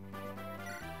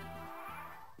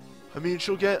 I mean,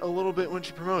 she'll get a little bit when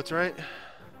she promotes, right?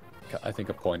 I think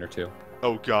a point or 2.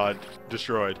 Oh god,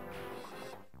 destroyed.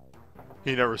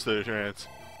 He never stood a chance.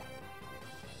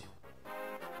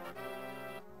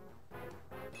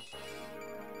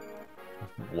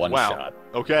 One wow. shot.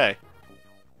 Okay.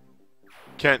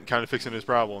 Kent kind of fixing his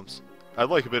problems. I'd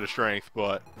like a bit of strength,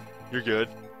 but you're good.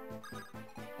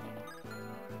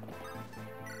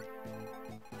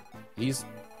 He's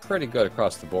pretty good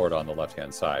across the board on the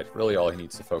left-hand side. Really all he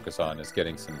needs to focus on is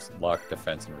getting some luck,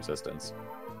 defense, and resistance.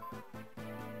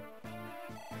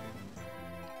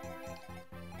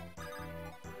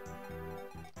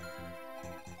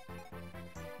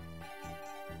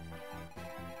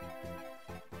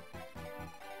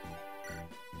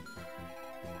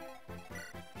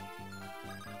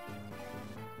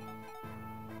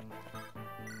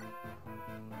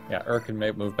 Yeah, Ur can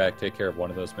move back, take care of one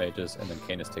of those mages, and then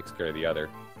Canis takes care of the other.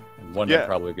 And one will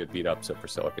probably get beat up so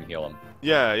Priscilla can heal him.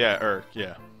 Yeah, Ur,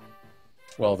 yeah.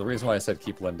 Well, the reason why I said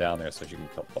keep Lynn down there is so she can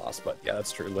kill the boss, but yeah,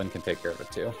 that's true. Lynn can take care of it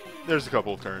too. There's a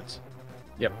couple of turns.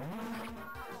 Yep.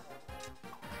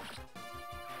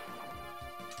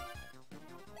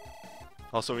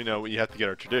 Also, we know we have to get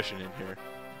our tradition in here.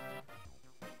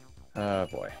 Oh,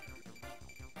 boy.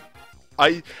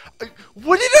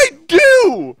 What did I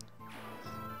do?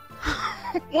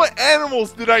 What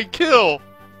animals did I kill?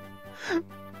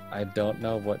 I don't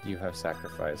know what you have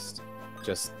sacrificed.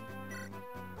 Just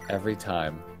every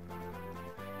time.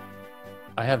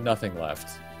 I have nothing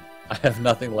left. I have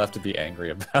nothing left to be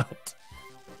angry about.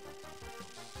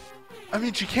 I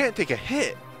mean, she can't take a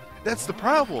hit. That's the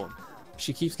problem.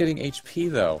 She keeps getting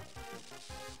HP, though.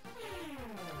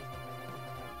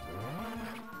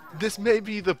 This may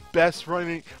be the best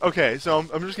running... Okay, so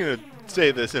I'm just going to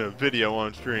say this in a video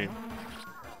on stream.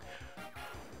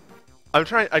 I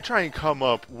try and come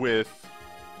up with,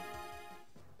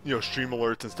 you know, stream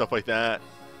alerts and stuff like that.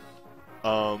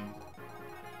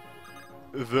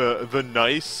 The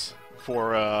nice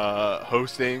for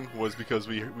hosting was because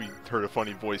we heard a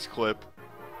funny voice clip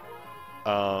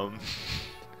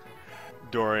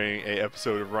during a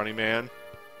episode of Running Man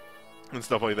and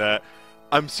stuff like that.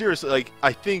 I'm seriously, like,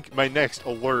 I think my next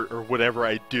alert or whatever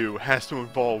I do has to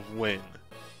involve Lynn.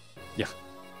 Yeah.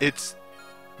 It's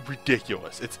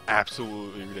ridiculous. It's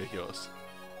absolutely ridiculous.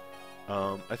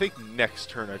 I think next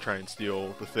turn I try and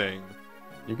steal the thing.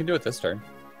 You can do it this turn.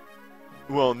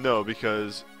 Well, no,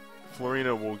 because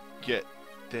Florina will get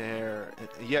there.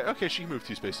 Yeah, okay, she can move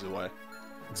 2 spaces away.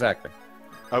 Exactly.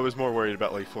 I was more worried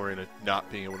about, like, Florina not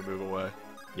being able to move away.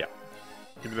 Yeah.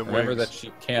 Give me them Remember wings. that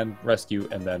she can rescue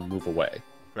and then move away.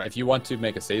 Right. If you want to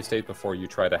make a save state before you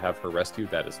try to have her rescue,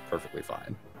 that is perfectly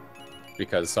fine.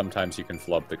 Because sometimes you can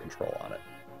flub the control on it.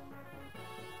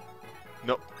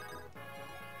 Nope.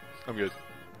 I'm good.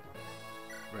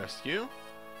 Rescue.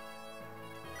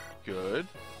 Good.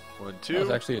 1, 2. That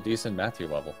was actually a decent Matthew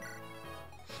level.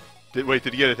 Wait,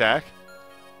 did he get attack?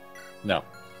 No.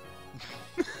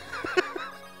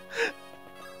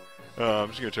 I'm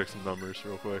just gonna check some numbers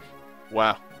real quick.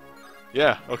 Wow.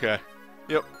 Yeah, okay.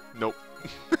 Yep. Nope.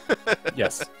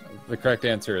 Yes. The correct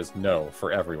answer is no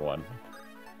for everyone.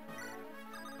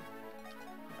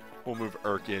 We'll move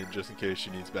Urk in just in case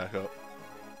she needs backup.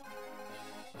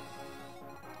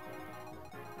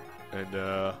 And,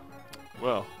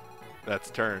 well, that's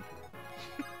turn.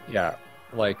 Yeah.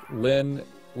 Like, Lynn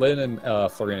and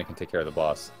Florina can take care of the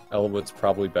boss. Elwood's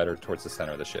probably better towards the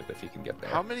center of the ship if he can get there.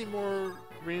 How many more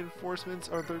reinforcements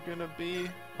are there gonna be?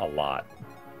 A lot.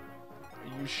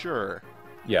 Are you sure?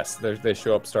 Yes, they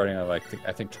show up starting on, like,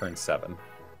 I think turn 7.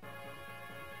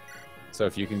 So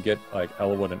if you can get, like,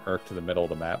 Elwood and Urk to the middle of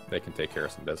the map, they can take care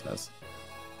of some business.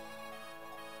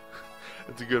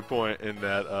 That's a good point in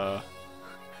that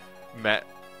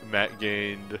Matt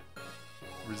gained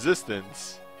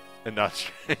resistance and not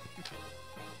strength.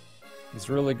 He's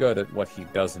really good at what he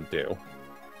doesn't do.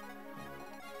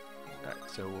 Alright,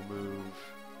 so we'll move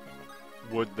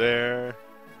Wood there.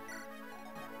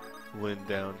 Lynn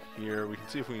down here. We can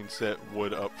see if we can set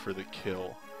Wood up for the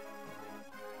kill.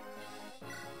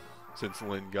 Since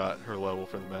Lynn got her level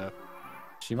for the map.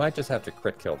 She might just have to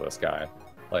crit kill this guy.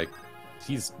 Like,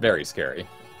 he's very scary.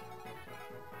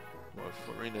 We'll have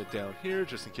Florina down here,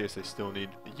 just in case they still need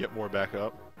to get more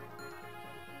backup.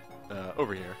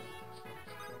 Over here.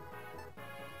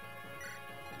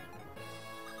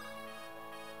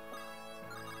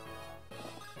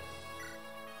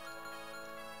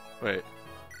 Wait,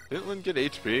 didn't Lynn get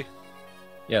HP?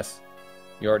 Yes,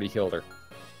 you already healed her.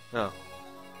 Oh.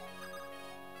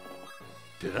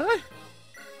 Did I?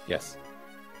 Yes.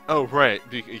 Oh, right.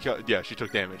 Yeah, she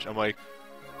took damage. I'm like...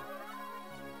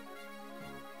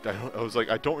 I was like,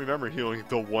 I don't remember healing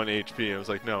the 1 HP. I was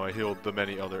like, no, I healed the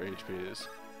many other HPs.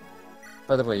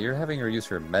 By the way, you're having her use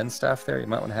her mend staff there. You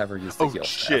might want to have her use the heal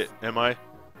shit. staff. Am I?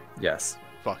 Yes.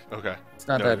 Fuck, okay. It's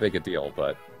not that big a deal,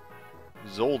 but...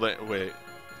 Zoldan... Wait.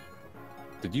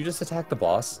 Did you just attack the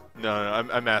boss? No,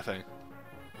 I'm mathing.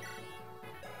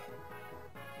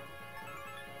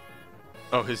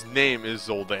 Oh, his name is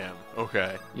Zoldan.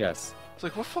 Okay. Yes. It's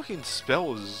like, what fucking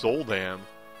spell is Zoldan?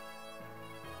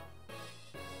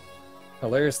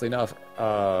 Hilariously enough,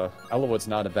 Ellawood's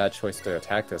not a bad choice to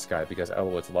attack this guy because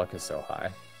Ellawood's luck is so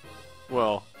high.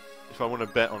 Well, if I want to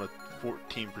bet on a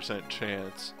 14%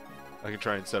 chance, I can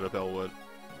try and set up Elwood.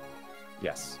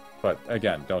 Yes. But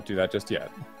again, don't do that just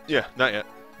yet. Yeah, not yet.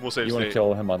 We'll save You state. want to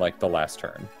kill him on like the last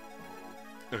turn.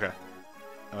 Okay.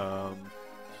 Alright,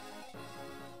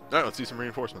 let's see some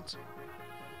reinforcements.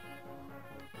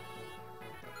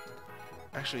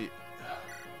 Actually,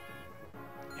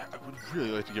 yeah, I would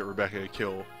really like to get Rebecca a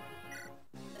kill.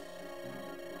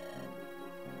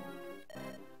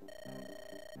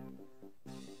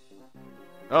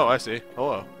 Oh, I see.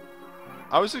 Hello.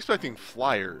 I was expecting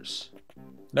flyers.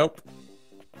 Nope.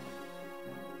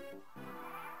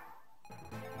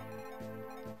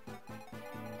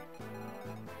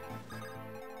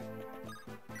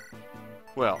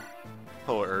 Well,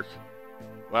 hello, Urk.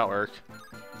 Wow, Urk.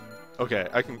 Okay,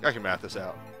 I can math this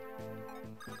out.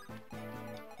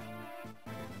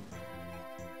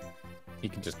 He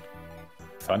can just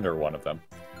thunder one of them.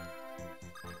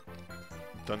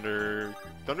 Thunder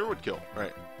would kill,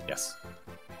 right? Yes.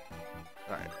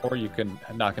 Alright. Or you can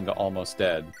knock him to almost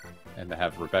dead and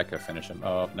have Rebecca finish him.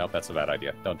 Oh, no, that's a bad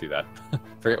idea. Don't do that.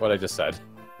 Forget what I just said.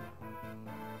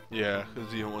 Yeah,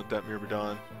 because you don't want that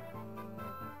Myrmidon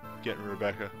getting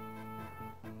Rebecca.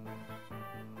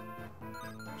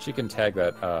 She can tag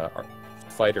that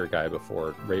fighter guy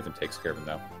before Raven takes care of him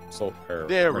now. So,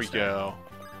 there we go.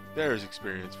 There's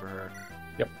experience for her.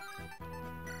 Yep.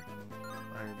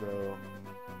 Iron bow.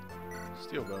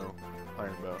 Steel bow.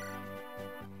 Iron bow.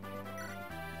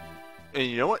 And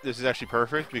you know what? This is actually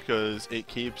perfect because it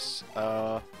keeps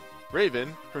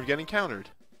Raven from getting countered.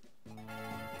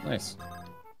 Nice.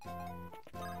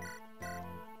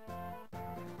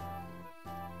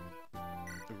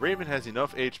 Raven has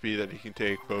enough HP that he can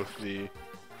take both the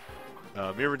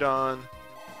Myrmidon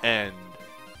and...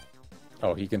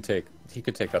 Oh, he could take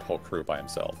that whole crew by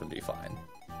himself and be fine.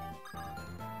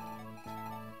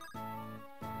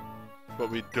 But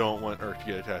we don't want Urk to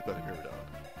get attacked by the Myrmidon.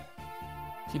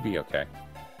 He'd be okay.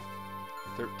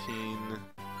 13...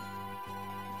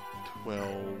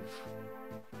 12...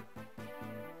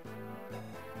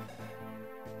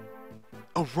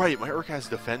 Oh, right, my Urk has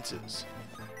defenses.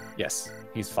 Yes,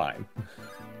 he's fine.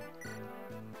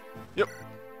 Yep.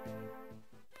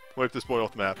 Wipe this boy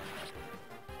off the map.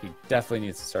 He definitely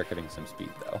needs to start getting some speed,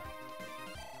 though.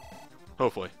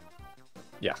 Hopefully.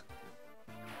 Yeah.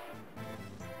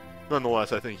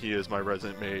 Nonetheless, I think he is my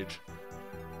resident mage.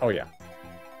 Oh, yeah.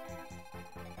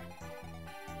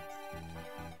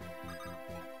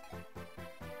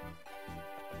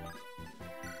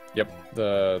 Yep,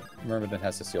 the Myrmidon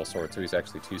has a steel sword, so he's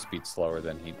actually 2 speeds slower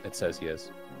than it says he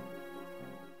is.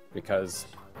 Because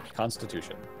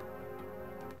Constitution.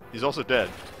 He's also dead.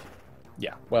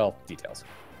 Yeah, well, details.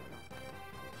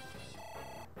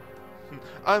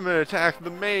 I'm gonna attack the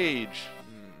mage!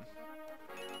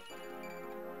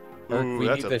 Ooh,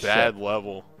 that's a bad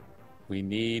level. We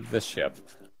need the ship.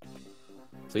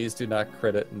 Please do not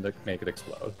crit it and make it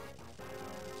explode.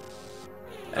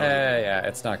 Yeah,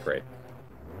 it's not great.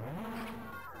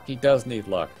 He does need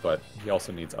luck, but he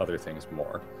also needs other things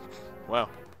more. Wow.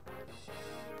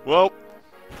 Well.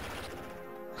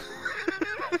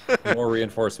 More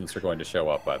reinforcements are going to show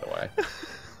up, by the way.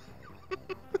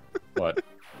 What?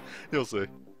 You'll see.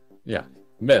 Yeah.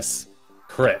 Miss.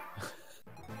 Crit.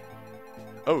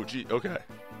 Oh, gee. Okay.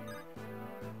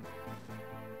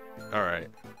 Alright.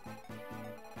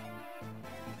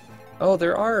 Oh,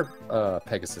 there are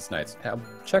Pegasus Knights.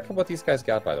 Check out what these guys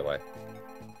got, by the way.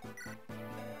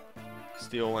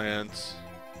 Steel Lance.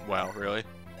 Wow, really?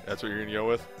 That's what you're gonna go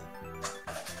with?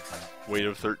 Weight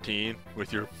of 13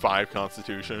 with your 5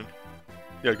 Constitution.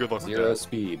 Yeah, good luck with that. 0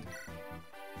 speed.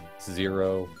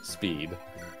 0 speed.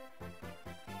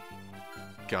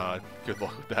 God, good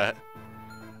luck with that.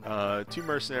 2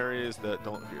 mercenaries that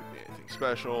don't appear to be anything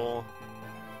special.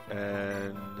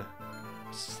 And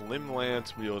Slim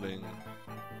Lance wielding.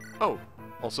 Oh,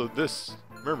 also this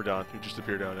Myrmidon who just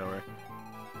appeared out of nowhere.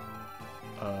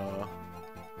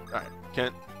 Alright,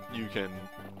 Kent, you can,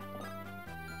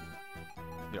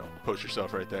 post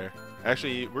yourself right there.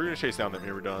 Actually, we're gonna chase down that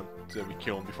Myrmidon so that we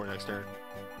kill him before next turn.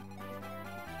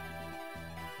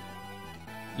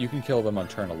 You can kill them on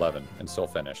turn 11 and still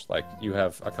finish. Like, you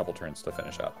have a couple turns to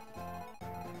finish up.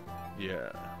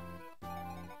 Yeah.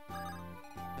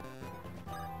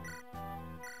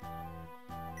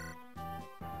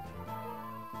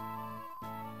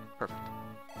 Perfect.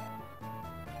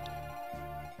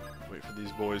 Wait for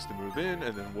these boys to move in,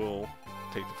 and then we'll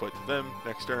take the fight to them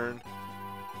next turn.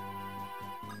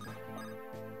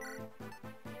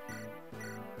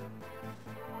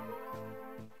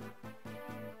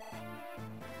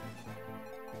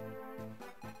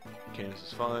 Candace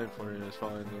is fine, Florian is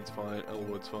fine, Lynn's fine,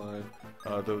 Elwood's fine.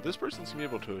 Though this person's gonna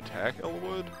be able to attack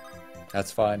Elwood.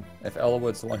 That's fine. If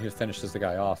Elwood's the one who finishes the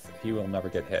guy off, he will never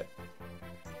get hit.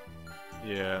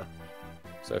 Yeah.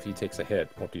 So if he takes a hit,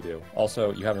 what do you do?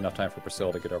 Also, you have enough time for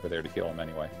Priscilla to get over there to heal him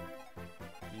anyway.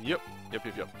 Yep.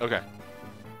 Okay.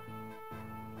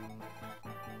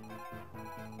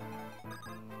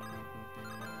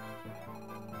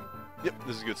 Yep,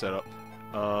 this is a good setup.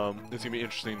 It's gonna be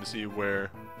interesting to see where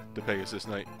the Pegasus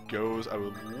Knight goes. I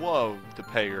would love to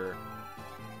peg her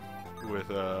with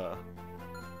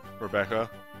Rebecca,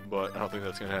 but I don't think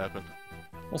that's gonna happen.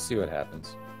 We'll see what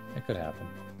happens. It could happen.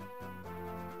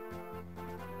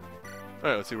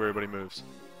 Alright, let's see where everybody moves.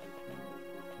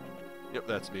 Yep,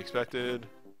 that's to be expected.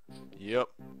 Yep.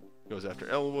 Goes after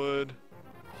Elwood.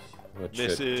 Which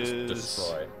Misses. should just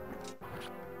destroy.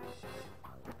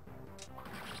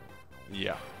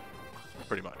 Yeah.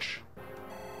 Pretty much.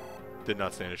 Did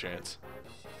not stand a chance.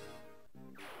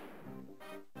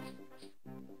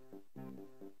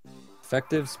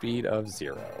 Effective speed of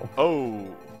 0. Oh!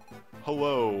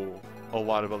 Hello! A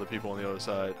lot of other people on the other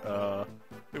side. I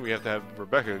think we have to have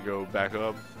Rebecca go back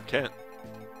up Kent.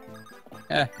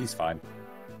 He's fine.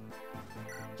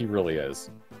 He really is.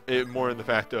 More in the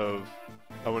fact of,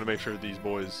 I want to make sure these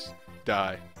boys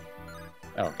die.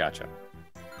 Oh, gotcha.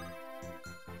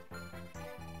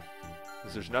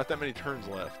 Because there's not that many turns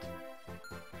left.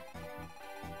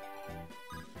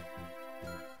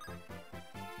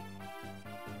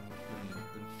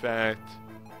 In fact...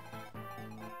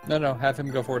 No, have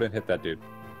him go forward and hit that dude.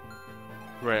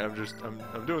 Right, I'm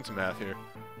doing some math here.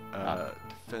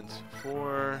 Defense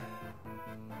 4,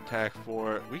 attack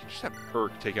 4. We can just have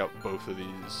Perk take out both of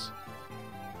these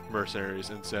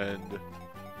mercenaries and send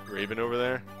Raven over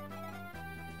there.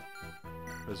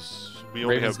 Because we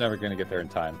only Raven's have... never going to get there in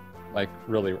time. Like,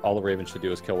 really, all the Raven should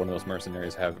do is kill one of those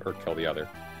mercenaries, have Urk kill the other.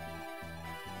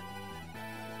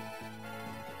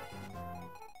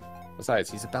 Besides,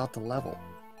 he's about to level.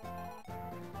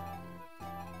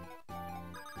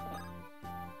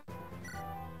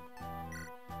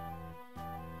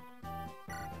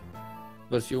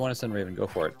 But if you want to send Raven, go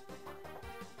for it.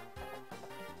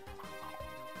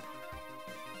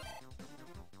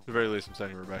 At the very least, I'm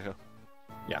sending Rebecca.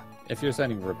 Yeah, if you're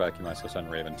sending Rebecca, you might as well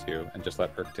send Raven too, and just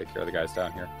let Urk take care of the guys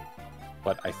down here.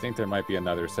 But I think there might be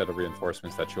another set of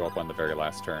reinforcements that show up on the very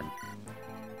last turn.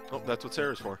 Oh, that's what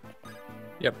Sarah's for.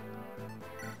 Yep.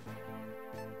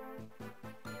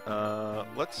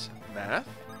 Let's math.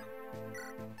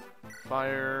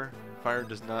 Fire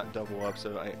does not double up,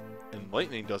 so and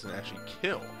lightning doesn't actually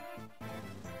kill.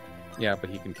 Yeah, but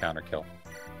he can counter kill.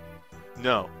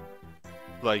 No.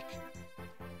 Like...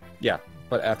 Yeah,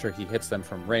 but after he hits them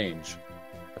from range,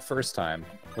 the first time,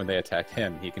 when they attack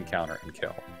him, he can counter and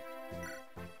kill.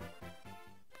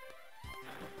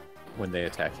 When they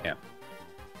attack him.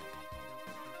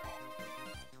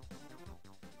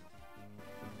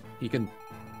 He can...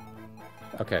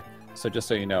 Okay, so just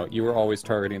so you know, you were always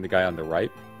targeting the guy on the right.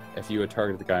 If you had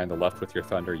targeted the guy on the left with your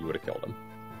thunder, you would have killed him.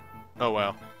 Oh,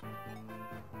 wow.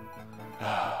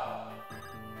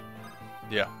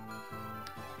 Yeah.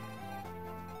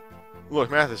 Look,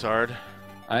 math is hard.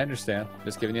 I understand.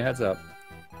 Just giving you a heads up.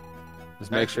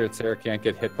 Just make sure Sarah can't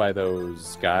get hit by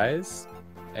those guys,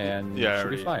 and yeah,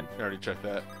 she'll be fine. I already checked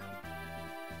that.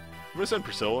 I'm gonna send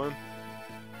Priscilla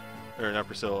in. Or not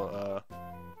Priscilla,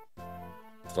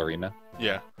 Florina.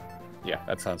 Yeah. Yeah,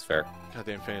 that sounds fair.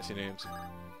 Goddamn fancy names.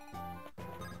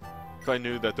 If I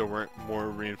knew that there weren't more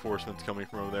reinforcements coming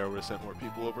from over there, I would have sent more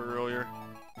people over earlier.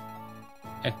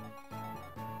 Eh.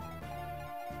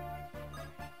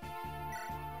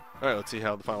 Alright, let's see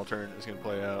how the final turn is going to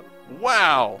play out.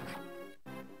 Wow!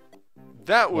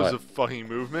 That was What? a fucking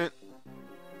movement.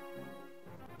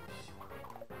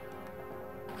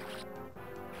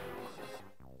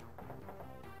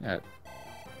 Yeah.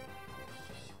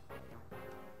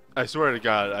 I swear to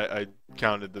God, I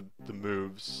counted the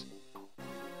moves.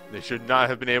 They should not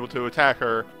have been able to attack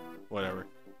her. Whatever.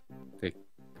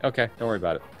 Okay, don't worry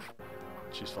about it.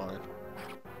 She's fine.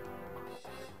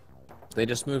 They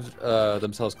just moved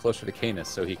themselves closer to Canis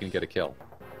so he can get a kill.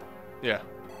 Yeah.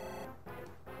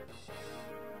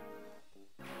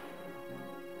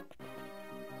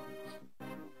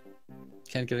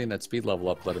 Ken getting that speed level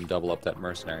up let him double up that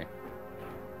mercenary.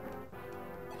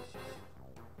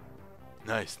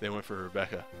 Nice. They went for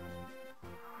Rebecca.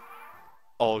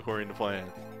 All according to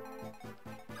plan.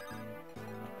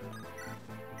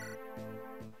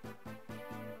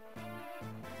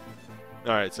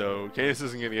 Alright, so Canis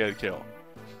isn't going to get a kill.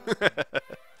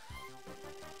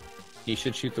 He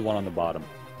should shoot the one on the bottom.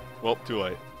 Well, too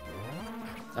late.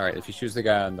 Alright, if he shoots the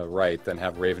guy on the right, then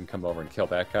have Raven come over and kill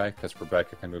that guy, because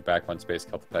Rebecca can move back one space,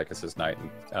 kill the Pegasus Knight,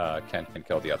 and Ken can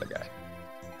kill the other guy.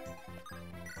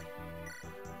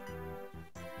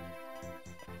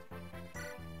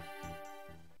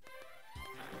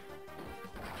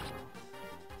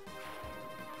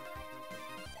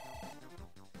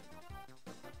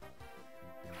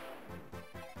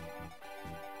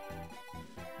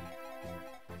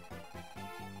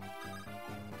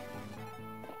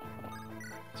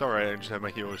 It's alright, I just have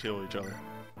my healers heal each other.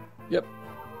 Yep.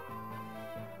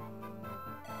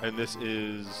 And this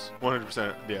is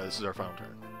 100%, yeah, this is our final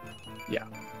turn. Yeah.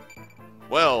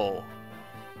 Well,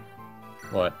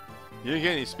 What? you didn't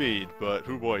get any speed, but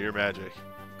hoo boy, you're magic.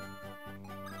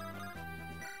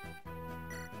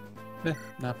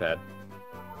 Not bad.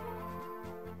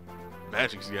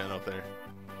 Magic's getting up there.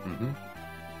 Mm-hmm.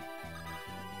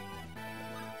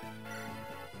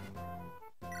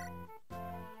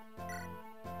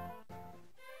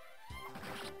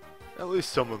 At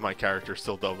least some of my characters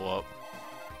still double up.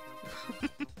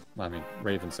 I mean,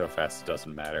 Raven's so fast it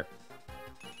doesn't matter.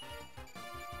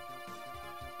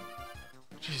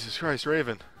 Jesus Christ,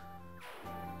 Raven.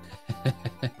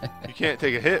 You can't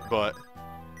take a hit, but...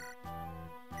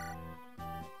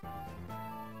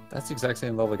 That's the exact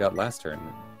same level he got last turn.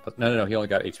 But no, he only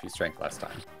got HP strength last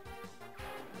time.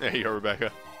 There you go,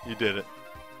 Rebecca. You did it.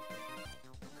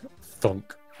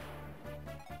 Thunk.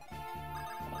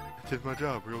 I did my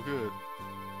job real good.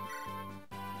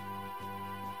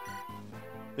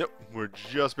 Yep, we're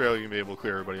just barely going to be able to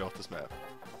clear everybody off this map.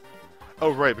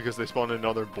 Oh, right, because they spawned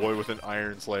another boy with an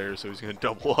Iron Slayer, so he's going to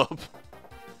double up.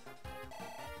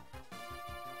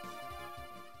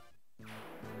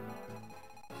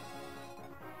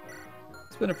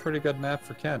 It's been a pretty good map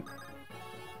for Kent.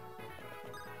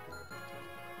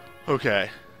 Okay.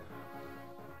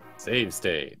 Save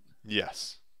state.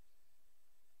 Yes.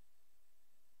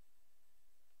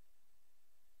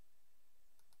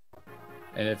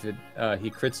 And if he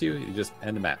crits you, you just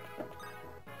end the map.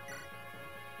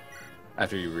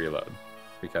 After you reload.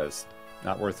 Because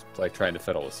not worth like trying to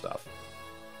fiddle with stuff.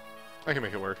 I can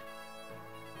make it work.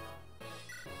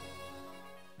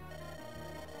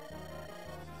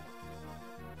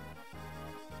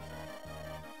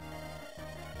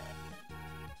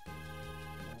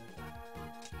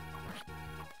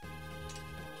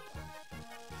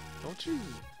 Don't you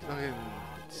fucking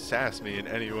sass me in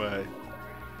any way.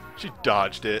 She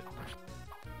dodged it.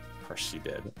 Of course she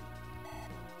did.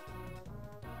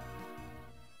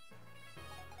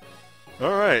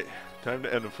 Alright, time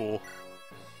to end the fool.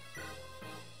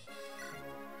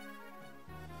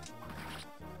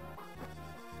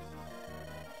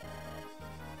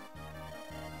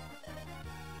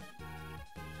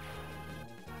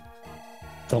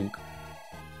 Thunk.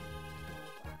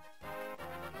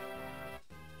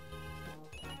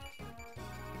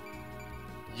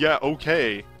 Yeah,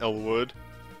 okay, Elwood.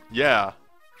 Yeah.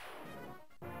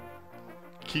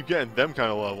 Keep getting them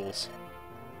kind of levels.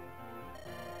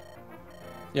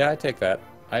 Yeah, I take that.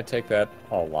 I take that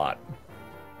a lot.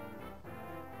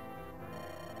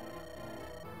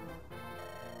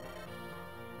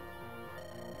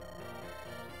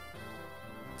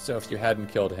 So if you hadn't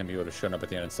killed him, you would have shown up at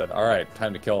the end and said, all right,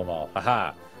 time to kill them all.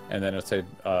 Haha. And then it would say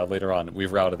later on,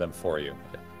 we've routed them for you.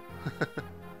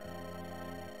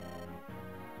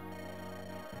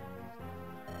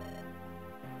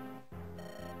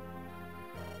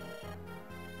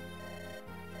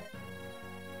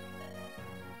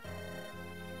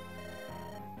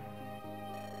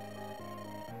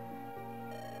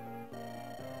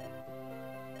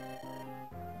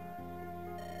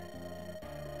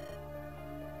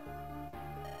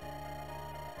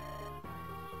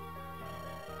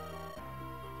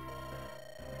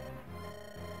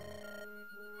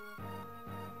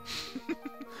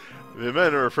 The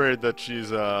men are afraid that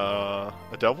she's a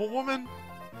devil woman?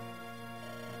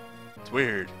 It's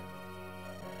weird.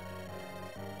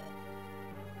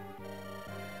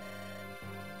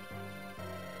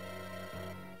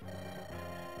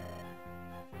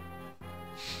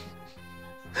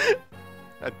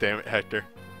 God damn it, Hector.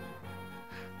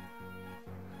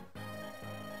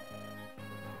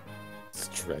 It's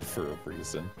dread for a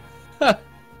reason.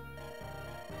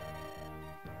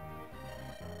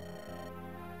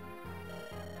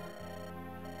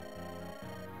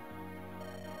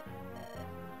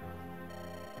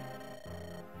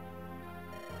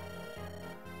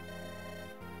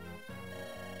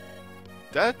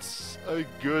 That's a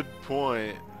good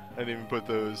point. I didn't even put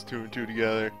those two and two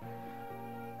together.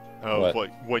 Of What?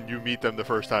 like when you meet them the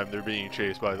first time, they're being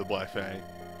chased by the Black Fang.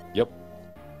 Yep.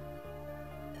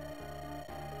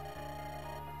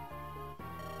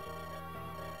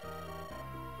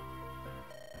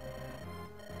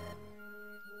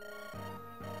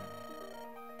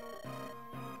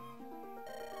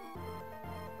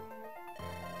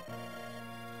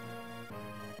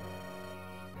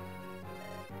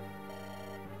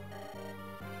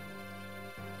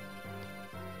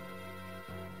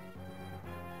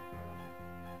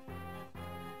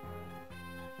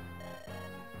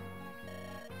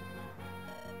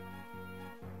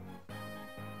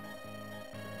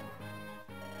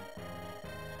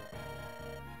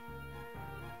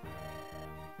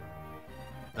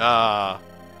 Ah,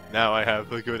 now I have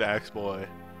the good axe boy.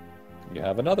 You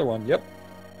have another one. Yep.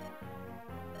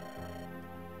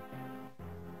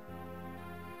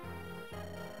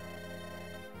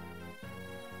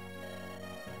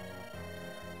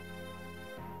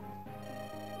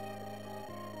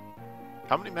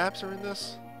 How many maps are in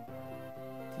this?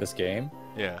 This game,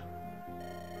 Yeah.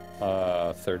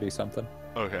 30 something.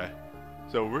 Okay.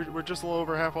 So we're just a little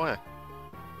over halfway.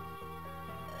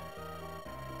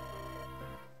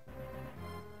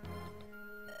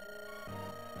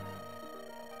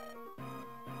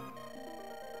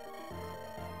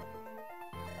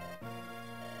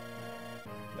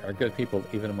 There are good people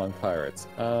even among pirates.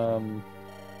 About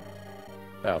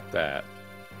that.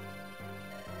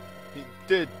 He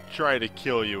did try to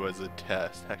kill you as a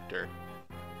test, Hector.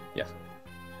 Yeah.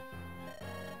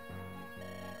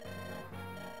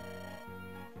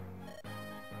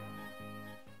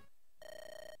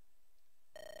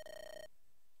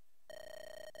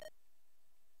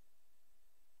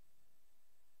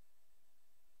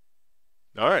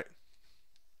 All right.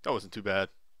 That wasn't too bad.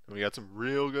 And we got some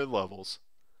real good levels.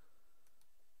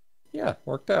 Yeah,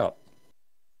 worked out.